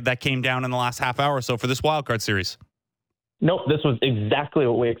roster that came down in the last half hour or so for this wildcard series? Nope, this was exactly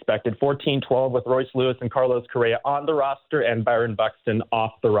what we expected. 14-12 with Royce Lewis and Carlos Correa on the roster and Byron Buxton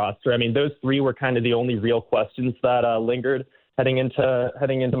off the roster. I mean, those three were kind of the only real questions that lingered heading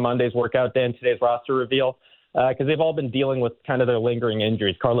into Monday's workout day and today's roster reveal, because they've all been dealing with kind of their lingering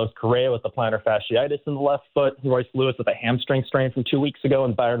injuries. Carlos Correa with the plantar fasciitis in the left foot, Royce Lewis with a hamstring strain from 2 weeks ago,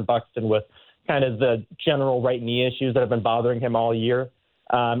 and Byron Buxton with kind of the general right knee issues that have been bothering him all year.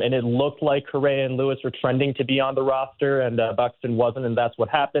 And it looked like Correa and Lewis were trending to be on the roster, and Buxton wasn't, and that's what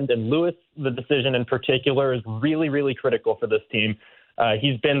happened. And Lewis, the decision in particular, is really, really critical for this team.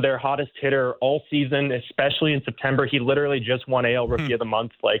 He's been their hottest hitter all season, especially in September. He literally just won AL Rookie of the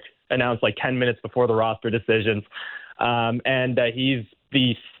Month, announced 10 minutes before the roster decisions. And he's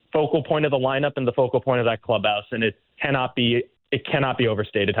the focal point of the lineup and the focal point of that clubhouse, and it cannot be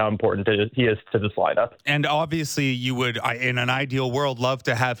overstated how important he is to this lineup. And obviously you would, in an ideal world, love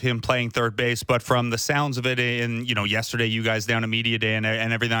to have him playing third base. But from the sounds of it in, yesterday, you guys down at media day and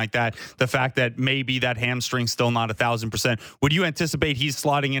everything like that, the fact that maybe that hamstring's still not 1,000%, would you anticipate he's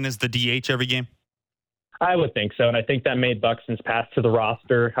slotting in as the DH every game? I would think so. And I think that made Buxton's path to the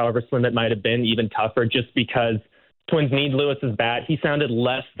roster, however slim it might have been, even tougher, just because Twins need Lewis's bat. He sounded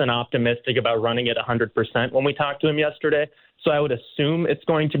less than optimistic about running it 100% when we talked to him yesterday. So I would assume it's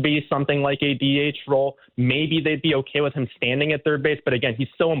going to be something like a DH role. Maybe they'd be okay with him standing at third base. But again, he's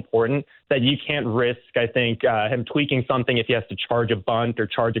so important that you can't risk, I think, him tweaking something if he has to charge a bunt or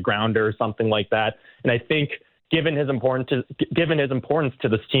charge a grounder or something like that. And I think given his importance to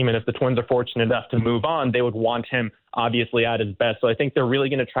this team, and if the Twins are fortunate enough to move on, they would want him obviously at his best. So I think they're really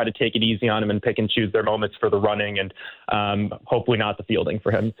going to try to take it easy on him and pick and choose their moments for the running and hopefully not the fielding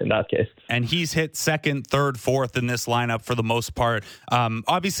for him in that case. And he's hit second, third, fourth in this lineup for the most part.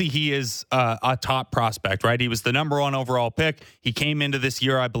 Obviously, he is a top prospect, right? He was the number 1 overall pick. He came into this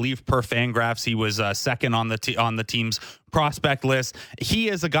year, I believe, per Fangraphs, he was second on the team's prospect list. He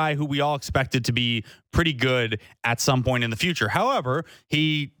is a guy who we all expected to be pretty good at some point in the future. However,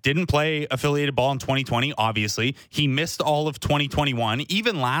 he didn't play affiliated ball in 2020, obviously. He missed all of 2021.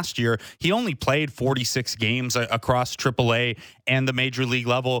 Even last year, he only played 46 games across AAA and the major league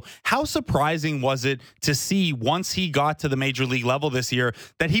level. How surprising was it to see once he got to the major league level this year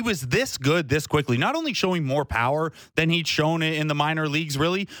that he was this good this quickly, not only showing more power than he'd shown in the minor leagues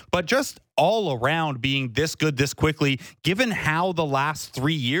really, but just all around being this good this quickly, given how the last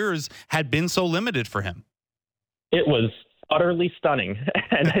 3 years had been so limited for him? It was utterly stunning.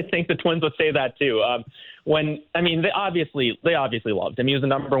 And I think the Twins would say that too. They obviously loved him. He was the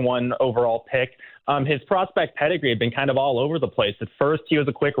number 1 overall pick. His prospect pedigree had been kind of all over the place. At first, he was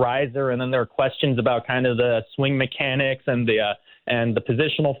a quick riser, and then there were questions about kind of the swing mechanics and the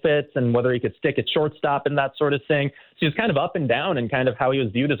positional fits and whether he could stick at shortstop and that sort of thing. So he was kind of up and down in kind of how he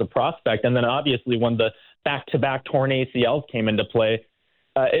was viewed as a prospect. And then obviously when the back-to-back torn ACLs came into play,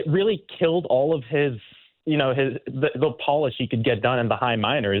 it really killed all of his the polish he could get done in the high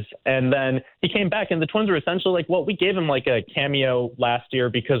minors. And then he came back, and the Twins were essentially like, well, we gave him like a cameo last year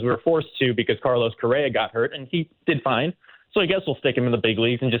because we were forced to because Carlos Correa got hurt, and he did fine. So I guess we'll stick him in the big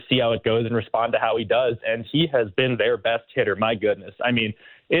leagues and just see how it goes and respond to how he does. And he has been their best hitter. My goodness. I mean,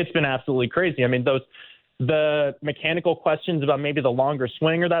 it's been absolutely crazy. I mean, the mechanical questions about maybe the longer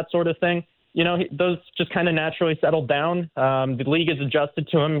swing or that sort of thing, those just kind of naturally settled down. The league has adjusted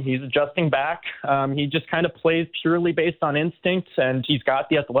to him. He's adjusting back. He just kind of plays purely based on instinct, and he's got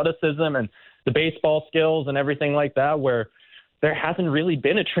the athleticism and the baseball skills and everything like that, where there hasn't really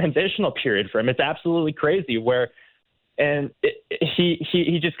been a transitional period for him. It's absolutely crazy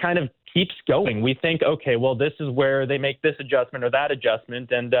he just kind of keeps going. We think, okay, well, this is where they make this adjustment or that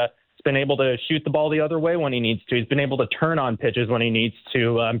adjustment, and he's been able to shoot the ball the other way when he needs to. He's been able to turn on pitches when he needs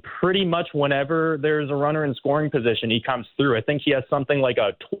to. Pretty much whenever there's a runner in scoring position, he comes through. I think he has something like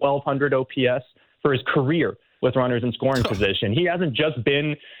a 1,200 OPS for his career with runners in scoring position. He hasn't just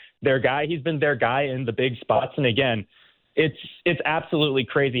been their guy. He's been their guy in the big spots. And again, it's absolutely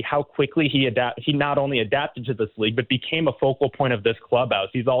crazy how quickly he not only adapted to this league, but became a focal point of this clubhouse.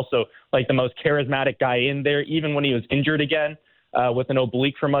 He's also like the most charismatic guy in there. Even when he was injured again with an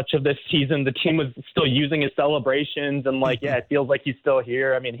oblique for much of this season, the team was still using his celebrations and it feels like he's still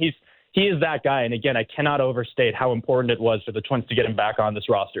here. I mean, he is that guy. And again, I cannot overstate how important it was for the Twins to get him back on this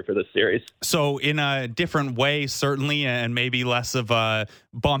roster for this series. So in a different way, certainly, and maybe less of a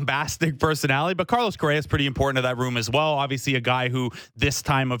bombastic personality, but Carlos Correa is pretty important to that room as well. Obviously a guy who this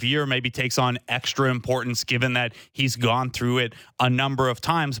time of year maybe takes on extra importance given that he's gone through it a number of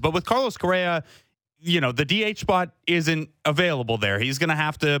times. But with Carlos Correa, the DH spot isn't available there. He's going to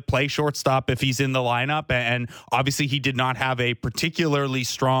have to play shortstop if he's in the lineup. And obviously he did not have a particularly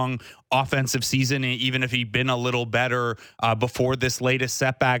strong offensive season, even if he'd been a little better before this latest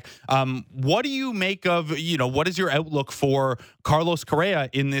setback. What do you make of, what is your outlook for Carlos Correa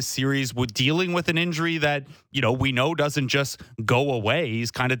in this series with dealing with an injury that, we know doesn't just go away?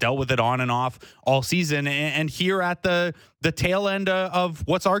 He's kind of dealt with it on and off all season. And here at the tail end of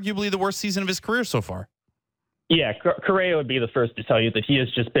what's arguably the worst season of his career so far. Yeah, Correa would be the first to tell you that he has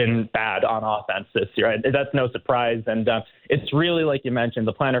just been bad on offense this year. That's no surprise. And it's really, like you mentioned,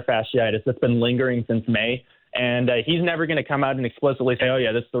 the plantar fasciitis that's been lingering since May. And he's never going to come out and explicitly say, oh,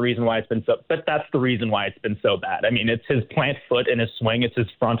 yeah, that's the reason why it's been so. But that's the reason why it's been so bad. I mean, it's his plant foot in his swing. It's his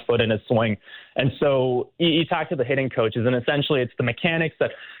front foot in his swing. And so you talk to the hitting coaches, and essentially it's the mechanics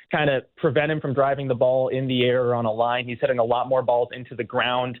that kind of prevent him from driving the ball in the air or on a line. He's hitting a lot more balls into the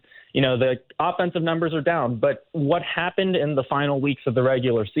ground. The offensive numbers are down. But what happened in the final weeks of the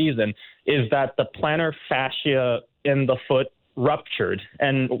regular season is that the plantar fascia in the foot ruptured.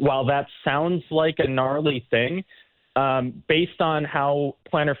 And while that sounds like a gnarly thing, based on how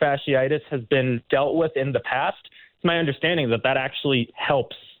plantar fasciitis has been dealt with in the past, it's my understanding that actually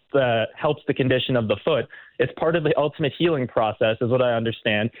helps the condition of the foot. It's part of the ultimate healing process, is what I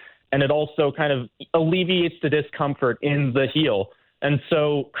understand. and it also kind of alleviates the discomfort in the heel. And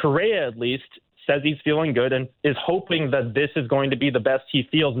so Correa at least says he's feeling good and is hoping that this is going to be the best he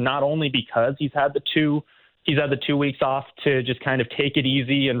feels, not only because he's had the 2 weeks off to just kind of take it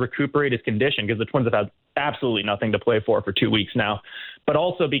easy and recuperate his condition, because the Twins have had absolutely nothing to play for 2 weeks now, but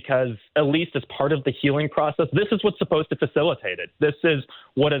also because, at least as part of the healing process, this is what's supposed to facilitate it. This is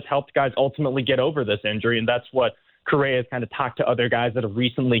what has helped guys ultimately get over this injury, and that's what Correa has kind of talked to other guys that have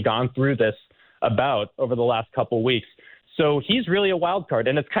recently gone through this about over the last couple of weeks. So he's really a wild card,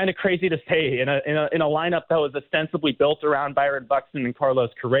 and it's kind of crazy to say in a lineup that was ostensibly built around Byron Buxton and Carlos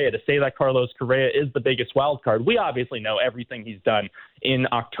Correa, to say that Carlos Correa is the biggest wild card. We obviously know everything he's done in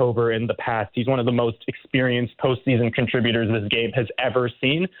October in the past. He's one of the most experienced postseason contributors this game has ever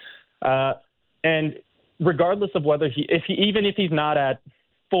seen. And regardless of whether even if he's not at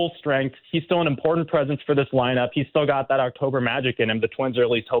full strength, he's still an important presence for this lineup. He's still got that October magic in him the Twins are at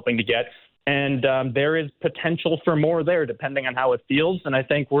least hoping to get. And there is potential for more there, depending on how it feels. And I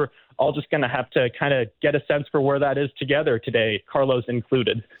think we're all just going to have to kind of get a sense for where that is together today, Carlos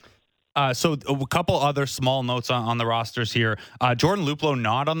included. So a couple other small notes on the rosters here. Jordan Luplow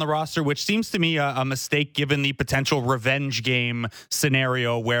not on the roster, which seems to me a mistake given the potential revenge game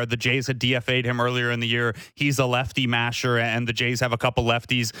scenario where the Jays had DFA'd him earlier in the year. He's a lefty masher, and the Jays have a couple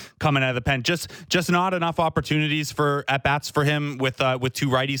lefties coming out of the pen. Just not enough opportunities for at-bats for him with 2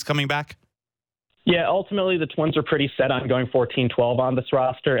 righties coming back? Yeah, ultimately the Twins are pretty set on going 14-12 on this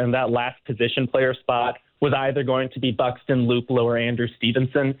roster, and that last position player spot was either going to be Buxton, Luplow, or Andrew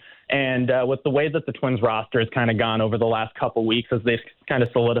Stevenson. And with the way that the Twins roster has kind of gone over the last couple weeks as they've kind of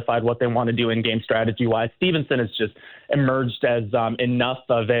solidified what they want to do in-game strategy-wise, Stevenson has just emerged as enough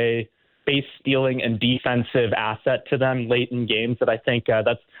of a base-stealing and defensive asset to them late in games that I think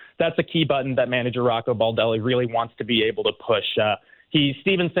that's a key button that manager Rocco Baldelli really wants to be able to push.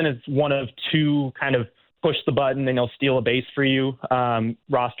 Stevenson is one of 2 kind of push the button and he'll steal a base for you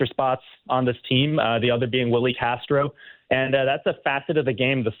roster spots on this team, the other being Willie Castro. And that's a facet of the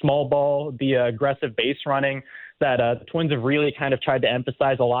game, the small ball, the aggressive base running that the Twins have really kind of tried to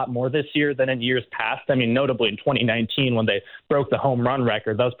emphasize a lot more this year than in years past. I mean, notably in 2019 when they broke the home run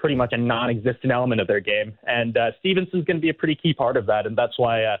record, that was pretty much a non-existent element of their game. And Stevenson's going to be a pretty key part of that, and that's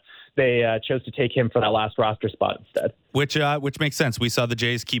why they chose to take him for that last roster spot instead. Which makes sense. We saw the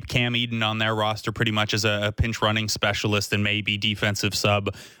Jays keep Cam Eden on their roster pretty much as a pinch running specialist and maybe defensive sub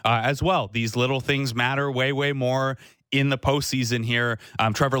as well. These little things matter way, way more in the postseason here.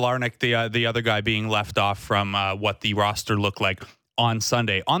 Trevor Larnach, the other guy being left off from what the roster looked like on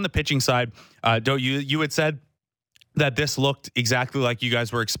Sunday. On the pitching side, Doe, you had said that this looked exactly like you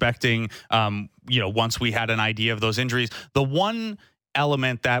guys were expecting, once we had an idea of those injuries. The one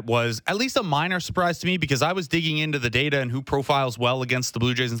element that was at least a minor surprise to me, because I was digging into the data and who profiles well against the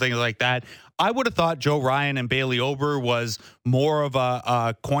Blue Jays and things like that. I would have thought Joe Ryan and Bailey Ober was more of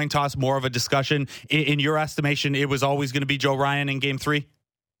a coin toss, more of a discussion. In your estimation, it was always going to be Joe Ryan in Game 3?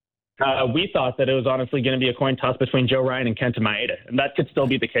 We thought that it was honestly going to be a coin toss between Joe Ryan and Kenta Maeda, and that could still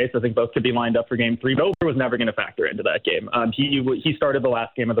be the case. I think both could be lined up for Game 3, but Ober was never going to factor into that game. He started the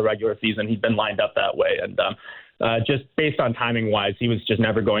last game of the regular season. He'd been lined up that way, and just based on timing-wise, he was just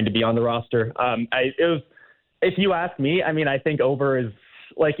never going to be on the roster. If you ask me, I mean, I think Ober is,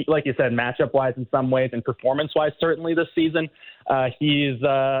 like you said, matchup-wise in some ways and performance-wise certainly this season. I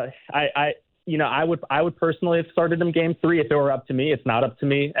would personally have started him Game 3 if it were up to me. It's not up to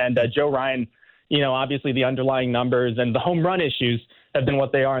me. And Joe Ryan, obviously the underlying numbers and the home run issues have been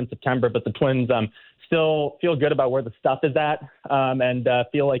what they are in September, but the Twins still feel good about where the stuff is at and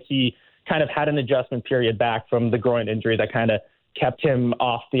feel like he kind of had an adjustment period back from the groin injury that kind of kept him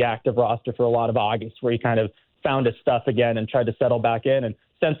off the active roster for a lot of August, where he kind of found his stuff again and tried to settle back in. And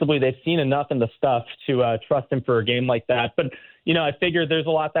sensibly, they've seen enough in the stuff to trust him for a game like that. But, I figure there's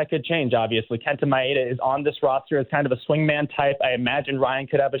a lot that could change, obviously. Kenta Maeda is on this roster as kind of a swingman type. I imagine Ryan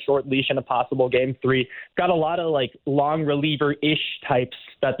could have a short leash in a possible Game 3. Got a lot of, long reliever-ish types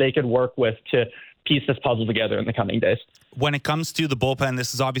that they could work with to piece this puzzle together in the coming days. When it comes to the bullpen,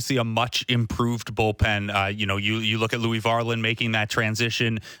 this is obviously a much improved bullpen. You look at Louis Varland making that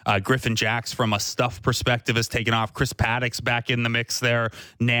transition. Griffin Jacks, from a stuff perspective, has taken off. Chris Paddock's back in the mix there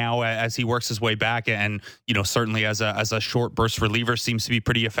now as he works his way back, and certainly as a short burst reliever seems to be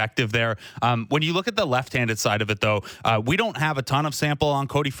pretty effective there. When you look at the left-handed side of it, though, we don't have a ton of sample on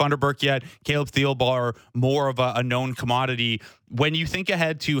Cody Funderburk yet. Caleb Thielbar, more of a known commodity. When you think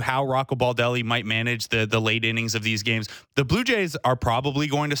ahead to how Rocco Baldelli might manage the late innings of these games, the Blue Jays are probably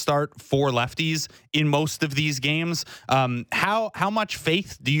going to start 4 lefties in most of these games. How much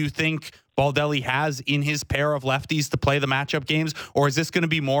faith do you think Baldelli has in his pair of lefties to play the matchup games? Or is this going to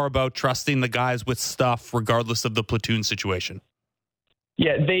be more about trusting the guys with stuff regardless of the platoon situation?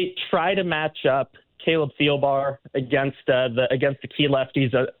 Yeah, they try to match up Caleb Thielbar against the key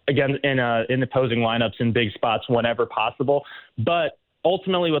lefties again in opposing lineups in big spots whenever possible. But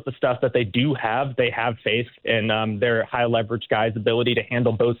ultimately, with the stuff that they do have, they have faith in their high leverage guys' ability to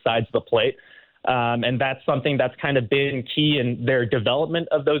handle both sides of the plate. And that's something that's kind of been key in their development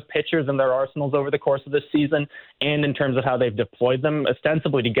of those pitchers and their arsenals over the course of this season, and in terms of how they've deployed them,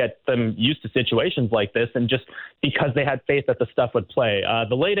 ostensibly to get them used to situations like this, and just because they had faith that the stuff would play.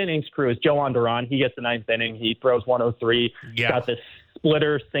 The late innings crew is Jhoan Duran. He gets the ninth inning. He throws 103. Yeah. Got this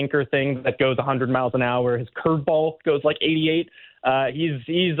splitter sinker thing that goes 100 miles an hour. His curveball goes like 88.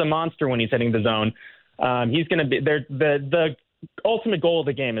 He's a monster when he's hitting the zone. He's going to be there. The ultimate goal of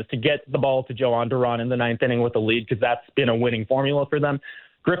the game is to get the ball to Jhoan Duran in the ninth inning with a lead, because that's been a winning formula for them.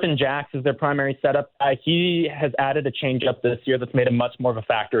 Griffin Jax is their primary setup guy. He has added a changeup this year that's made him much more of a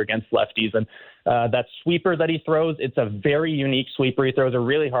factor against lefties. And that sweeper that he throws, it's a very unique sweeper. He throws it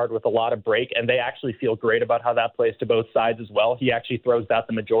really hard with a lot of break, and they actually feel great about how that plays to both sides as well. He actually throws that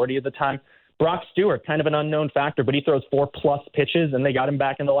the majority of the time. Brock Stewart, kind of an unknown factor, but he throws 4+ pitches, and they got him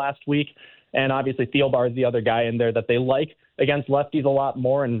back in the last week. And obviously Thielbar is the other guy in there that they like against lefties a lot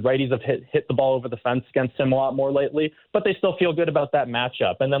more, and righties have hit the ball over the fence against him a lot more lately, but they still feel good about that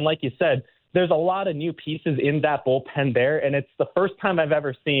matchup. And then, like you said, there's a lot of new pieces in that bullpen there, and it's the first time I've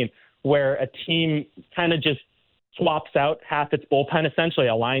ever seen where a team kind of just swaps out half its bullpen, essentially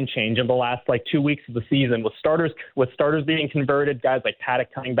a line change in the last 2 weeks of the season, with starters being converted, guys like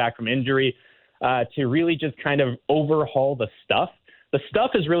Paddock coming back from injury, to really just kind of overhaul the stuff. The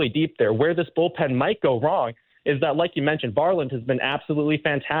stuff is really deep there. Where this bullpen might go wrong is that, like you mentioned, Varland has been absolutely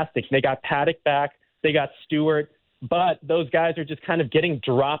fantastic. They got Paddock back, they got Stewart, but those guys are just kind of getting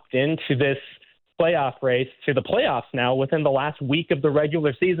dropped into this playoff race, to the playoffs now within the last week of the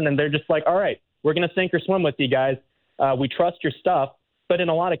regular season, and they're just like, all right, we're going to sink or swim with you guys. We trust your stuff. But in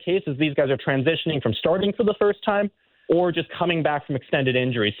a lot of cases, these guys are transitioning from starting for the first time or just coming back from extended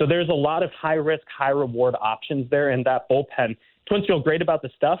injury. So there's a lot of high-risk, high-reward options there in that bullpen. Twins feel great about the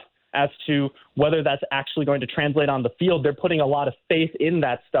stuff. As to whether that's actually going to translate on the field, they're putting a lot of faith in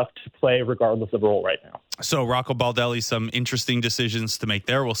that stuff to play regardless of role right now. So Rocco Baldelli, some interesting decisions to make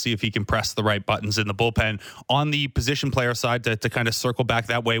there. We'll see if he can press the right buttons in the bullpen. On the position player side, to kind of circle back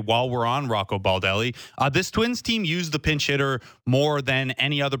that way while we're on Rocco Baldelli, this Twins team used the pinch hitter more than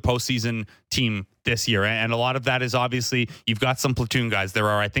any other postseason team this year. And a lot of that is obviously you've got some platoon guys. There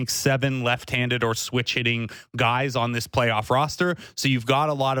are, I think, 7 left-handed or switch hitting guys on this playoff roster. So you've got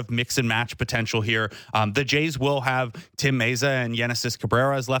a lot of mix and match potential here. The Jays will have Tim Meza and Genesis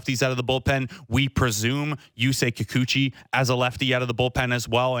Cabrera as lefties out of the bullpen. We presume Yusei Kikuchi as a lefty out of the bullpen as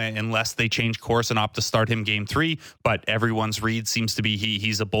well, unless they change course and opt to start him game 3. But everyone's read seems to be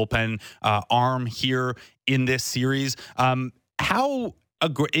he's a bullpen arm here in this series. How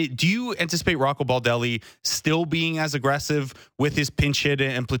do you anticipate Rocco Baldelli still being as aggressive with his pinch hit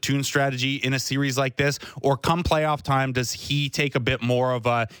and platoon strategy in a series like this? Or come playoff time, does he take a bit more of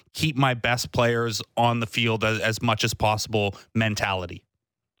a keep my best players on the field as much as possible mentality?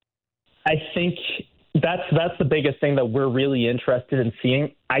 I think that's the biggest thing that we're really interested in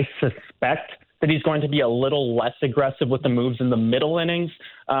seeing. I suspect that he's going to be a little less aggressive with the moves in the middle innings,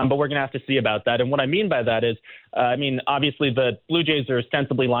 but we're going to have to see about that. And what I mean by that is, obviously the Blue Jays are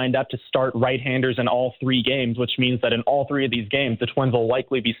ostensibly lined up to start right-handers in all 3 games, which means that in all 3 of these games, the Twins will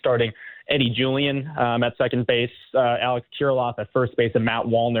likely be starting Eddie Julian at second base, Alex Kirilloff at first base, and Matt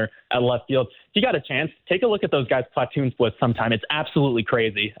Wallner at left field. If you got a chance, take a look at those guys' platoon splits sometime. It's absolutely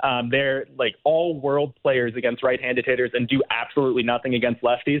crazy. They're like all-world players against right-handed hitters and do absolutely nothing against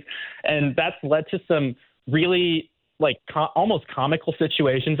lefties. And that's led to some really almost comical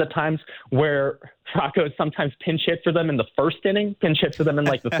situations at times where Rocco sometimes pinch hit for them in the first inning, pinch hit for them in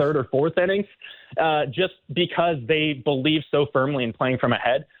the 3rd or 4th innings, just because they believe so firmly in playing from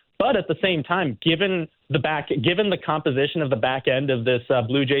ahead. But at the same time, given the composition of the back end of this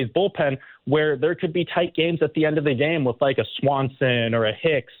Blue Jays bullpen, where there could be tight games at the end of the game with a Swanson or a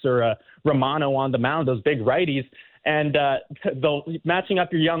Hicks or a Romano on the mound, those big righties, and matching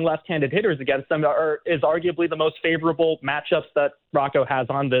up your young left-handed hitters against them is arguably the most favorable matchups that Rocco has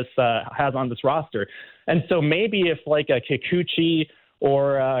on this roster. And so maybe if a Kikuchi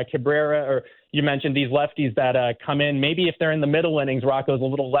or Cabrera, or you mentioned these lefties that come in, maybe if they're in the middle innings, Rocco's a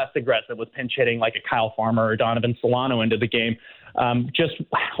little less aggressive with pinch hitting like a Kyle Farmer or Donovan Solano into the game, just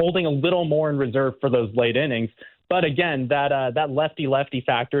holding a little more in reserve for those late innings. But again, that lefty-lefty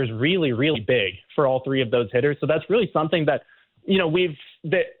factor is really, really big for all 3 of those hitters. So that's really something that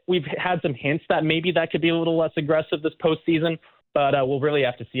we've had some hints that maybe that could be a little less aggressive this postseason. But we'll really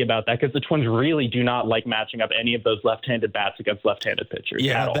have to see about that because the Twins really do not like matching up any of those left-handed bats against left-handed pitchers.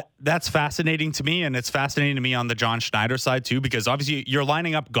 Yeah, that's fascinating to me, and it's fascinating to me on the John Schneider side too, because obviously you're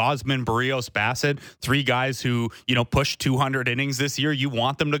lining up Gausman, Barrios, Bassett, three guys who pushed 200 innings this year. You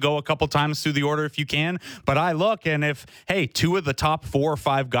want them to go a couple times through the order if you can. But I look, and if two of the top 4 or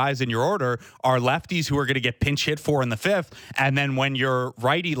 5 guys in your order are lefties who are going to get pinch hit for in the 5th, and then when your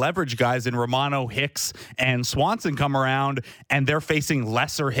righty leverage guys in Romano, Hicks, and Swanson come around and they're facing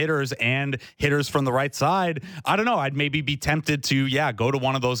lesser hitters and hitters from the right side, I don't know. I'd maybe be tempted to, go to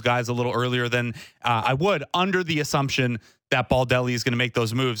one of those guys a little earlier than I would, under the assumption that Baldelli is going to make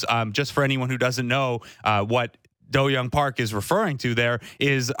those moves. Just for anyone who doesn't know what Do-Young Park is referring to there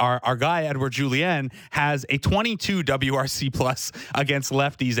is our guy, Edouard Julien, has a 22 WRC plus against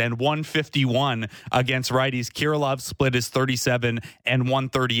lefties and 151 against righties. Kirilov's split is 37 and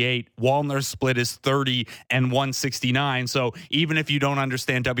 138. Wallner's split is 30 and 169. So even if you don't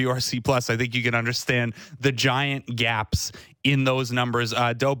understand WRC plus, I think you can understand the giant gaps in those numbers.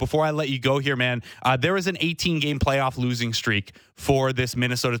 Doe, before I let you go here, man, there is an 18-game playoff losing streak for this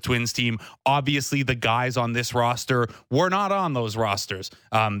Minnesota Twins team. Obviously, the guys on this roster were not on those rosters.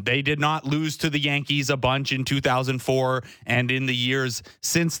 They did not lose to the Yankees a bunch in 2004 and in the years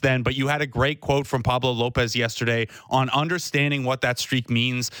since then, but you had a great quote from Pablo Lopez yesterday on understanding what that streak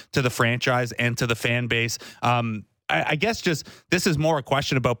means to the franchise and to the fan base. I guess just this is more a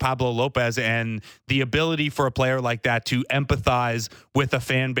question about Pablo Lopez and the ability for a player like that to empathize with a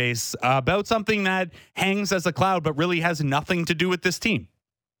fan base about something that hangs as a cloud but really has nothing to do with this team.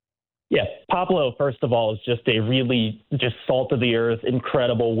 Yeah, Pablo, first of all, is just a really just salt of the earth,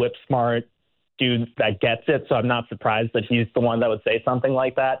 incredible, whip smart dude that gets it. So I'm not surprised that he's the one that would say something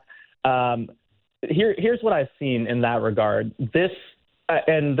like that. Here's what I've seen in that regard.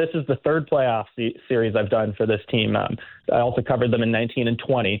 And this is the third playoff series I've done for this team. I also covered them in 19 and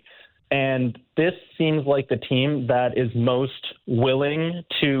 20. And this seems like the team that is most willing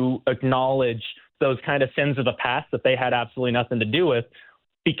to acknowledge those kind of sins of the past that they had absolutely nothing to do with,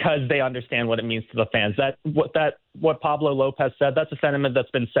 because they understand what it means to the fans. What Pablo Lopez said, that's a sentiment that's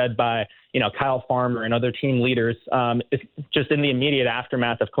been said by, Kyle Farmer and other team leaders. It's just in the immediate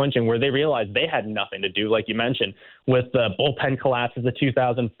aftermath of clinching, where they realized they had nothing to do, like you mentioned, with the bullpen collapses of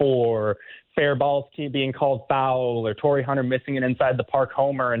 2004, fair balls being called foul, or Torrey Hunter missing an inside the park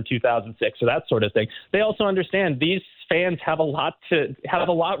homer in 2006, or that sort of thing. They also understand these fans have a lot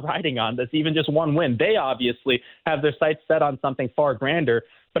riding on this, even just one win. They obviously have their sights set on something far grander,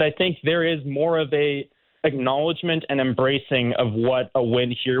 but I think there is more of a acknowledgement and embracing of what a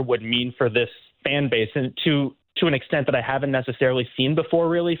win here would mean for this fan base, and to an extent that I haven't necessarily seen before,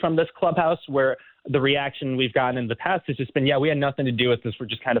 really, from this clubhouse, where the reaction we've gotten in the past has just been, we had nothing to do with this. We're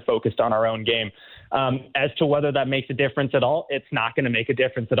just kind of focused on our own game. As to whether that makes a difference at all, it's not going to make a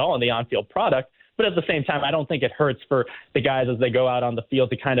difference at all in the on-field product. But at the same time, I don't think it hurts for the guys as they go out on the field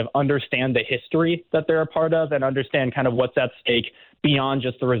to kind of understand the history that they're a part of and understand kind of what's at stake beyond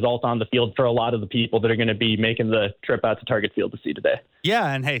just the result on the field for a lot of the people that are going to be making the trip out to Target Field to see today.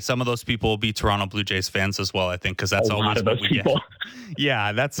 Yeah, and hey, some of those people will be Toronto Blue Jays fans as well, I think, because that's always what we people. get.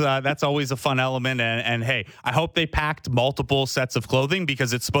 Yeah, that's always a fun element. And hey, I hope they packed multiple sets of clothing,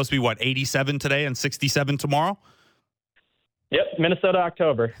 because it's supposed to be, 87 today and 67 tomorrow? Yep, Minnesota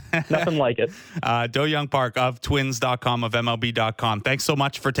October. Nothing like it. Do-Young Park of Twins.com, of MLB.com. Thanks so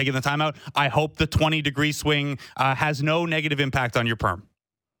much for taking the time out. I hope the 20-degree swing has no negative impact on your perm.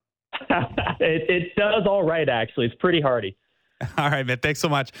 It does all right, actually. It's pretty hardy. All right, man. Thanks so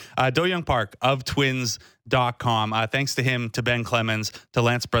much. Do-Young Park of Twins.com. Thanks to him, to Ben Clemens, to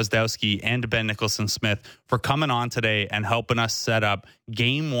Lance Brzdowski, and to Ben Nicholson-Smith for coming on today and helping us set up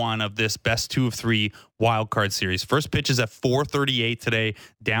Game 1 of this best 2 of 3 wildcard series. First pitch is at 4:38 today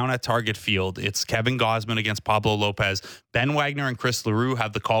down at Target Field. It's Kevin Gausman against Pablo Lopez. Ben Wagner and Chris LaRue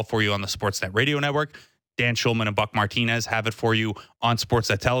have the call for you on the Sportsnet Radio Network. Dan Schulman and Buck Martinez have it for you on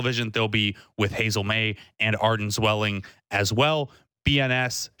Sportsnet Television. They'll be with Hazel May and Arden Zwelling as well.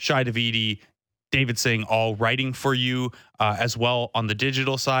 BNS, Shai Davidi, David Singh all writing for you as well on the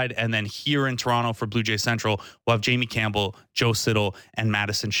digital side. And then here in Toronto for Blue Jay Central, we'll have Jamie Campbell, Joe Siddall, and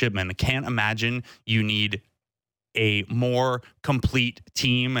Madison Shipman. I can't imagine you need a more complete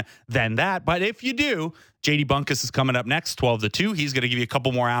team than that. But if you do, JD Bunkus is coming up next, 12 to 2. He's going to give you a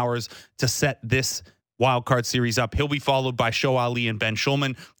couple more hours to set this wild card series up. He'll be followed by Show Ali and Ben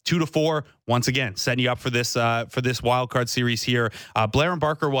Schulman, 2 to 4. Once again, setting you up for this wild card series here. Blair and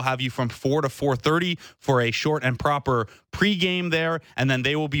Barker will have you from 4 to 4:30 for a short and proper pregame there, and then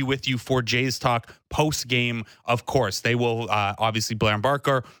they will be with you for Jays Talk post game. Of course, they will obviously Blair and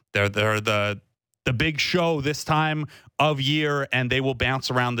Barker. They're the big show this time of year, and they will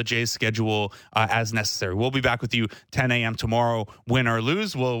bounce around the Jays schedule as necessary. We'll be back with you 10 a.m. tomorrow, win or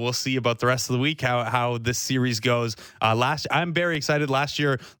lose. We'll see about the rest of the week, how this series goes. I'm very excited. Last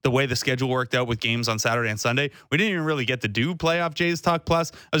year, the way the schedule worked out with games on Saturday and Sunday, we didn't even really get to do playoff Jays Talk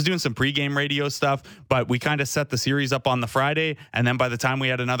Plus. I was doing some pregame radio stuff, but we kind of set the series up on the Friday, and then by the time we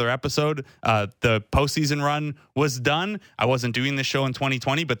had another episode, the postseason run was done. I wasn't doing this show in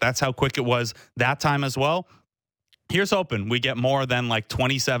 2020, but that's how quick it was that time as well. Here's hoping we get more than like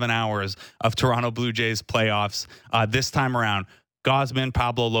 27 hours of Toronto Blue Jays playoffs this time around. Gausman,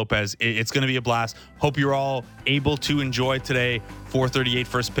 Pablo Lopez, it's going to be a blast. Hope you're all able to enjoy today, 4:38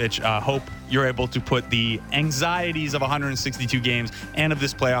 first pitch. Hope you're able to put the anxieties of 162 games and of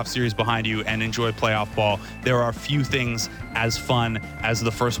this playoff series behind you and enjoy playoff ball. There are few things as fun as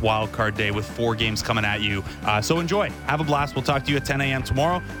the first wild card day with 4 games coming at you. So enjoy. Have a blast. We'll talk to you at 10 a.m.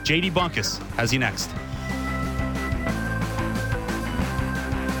 tomorrow. JD Bunkus has you next.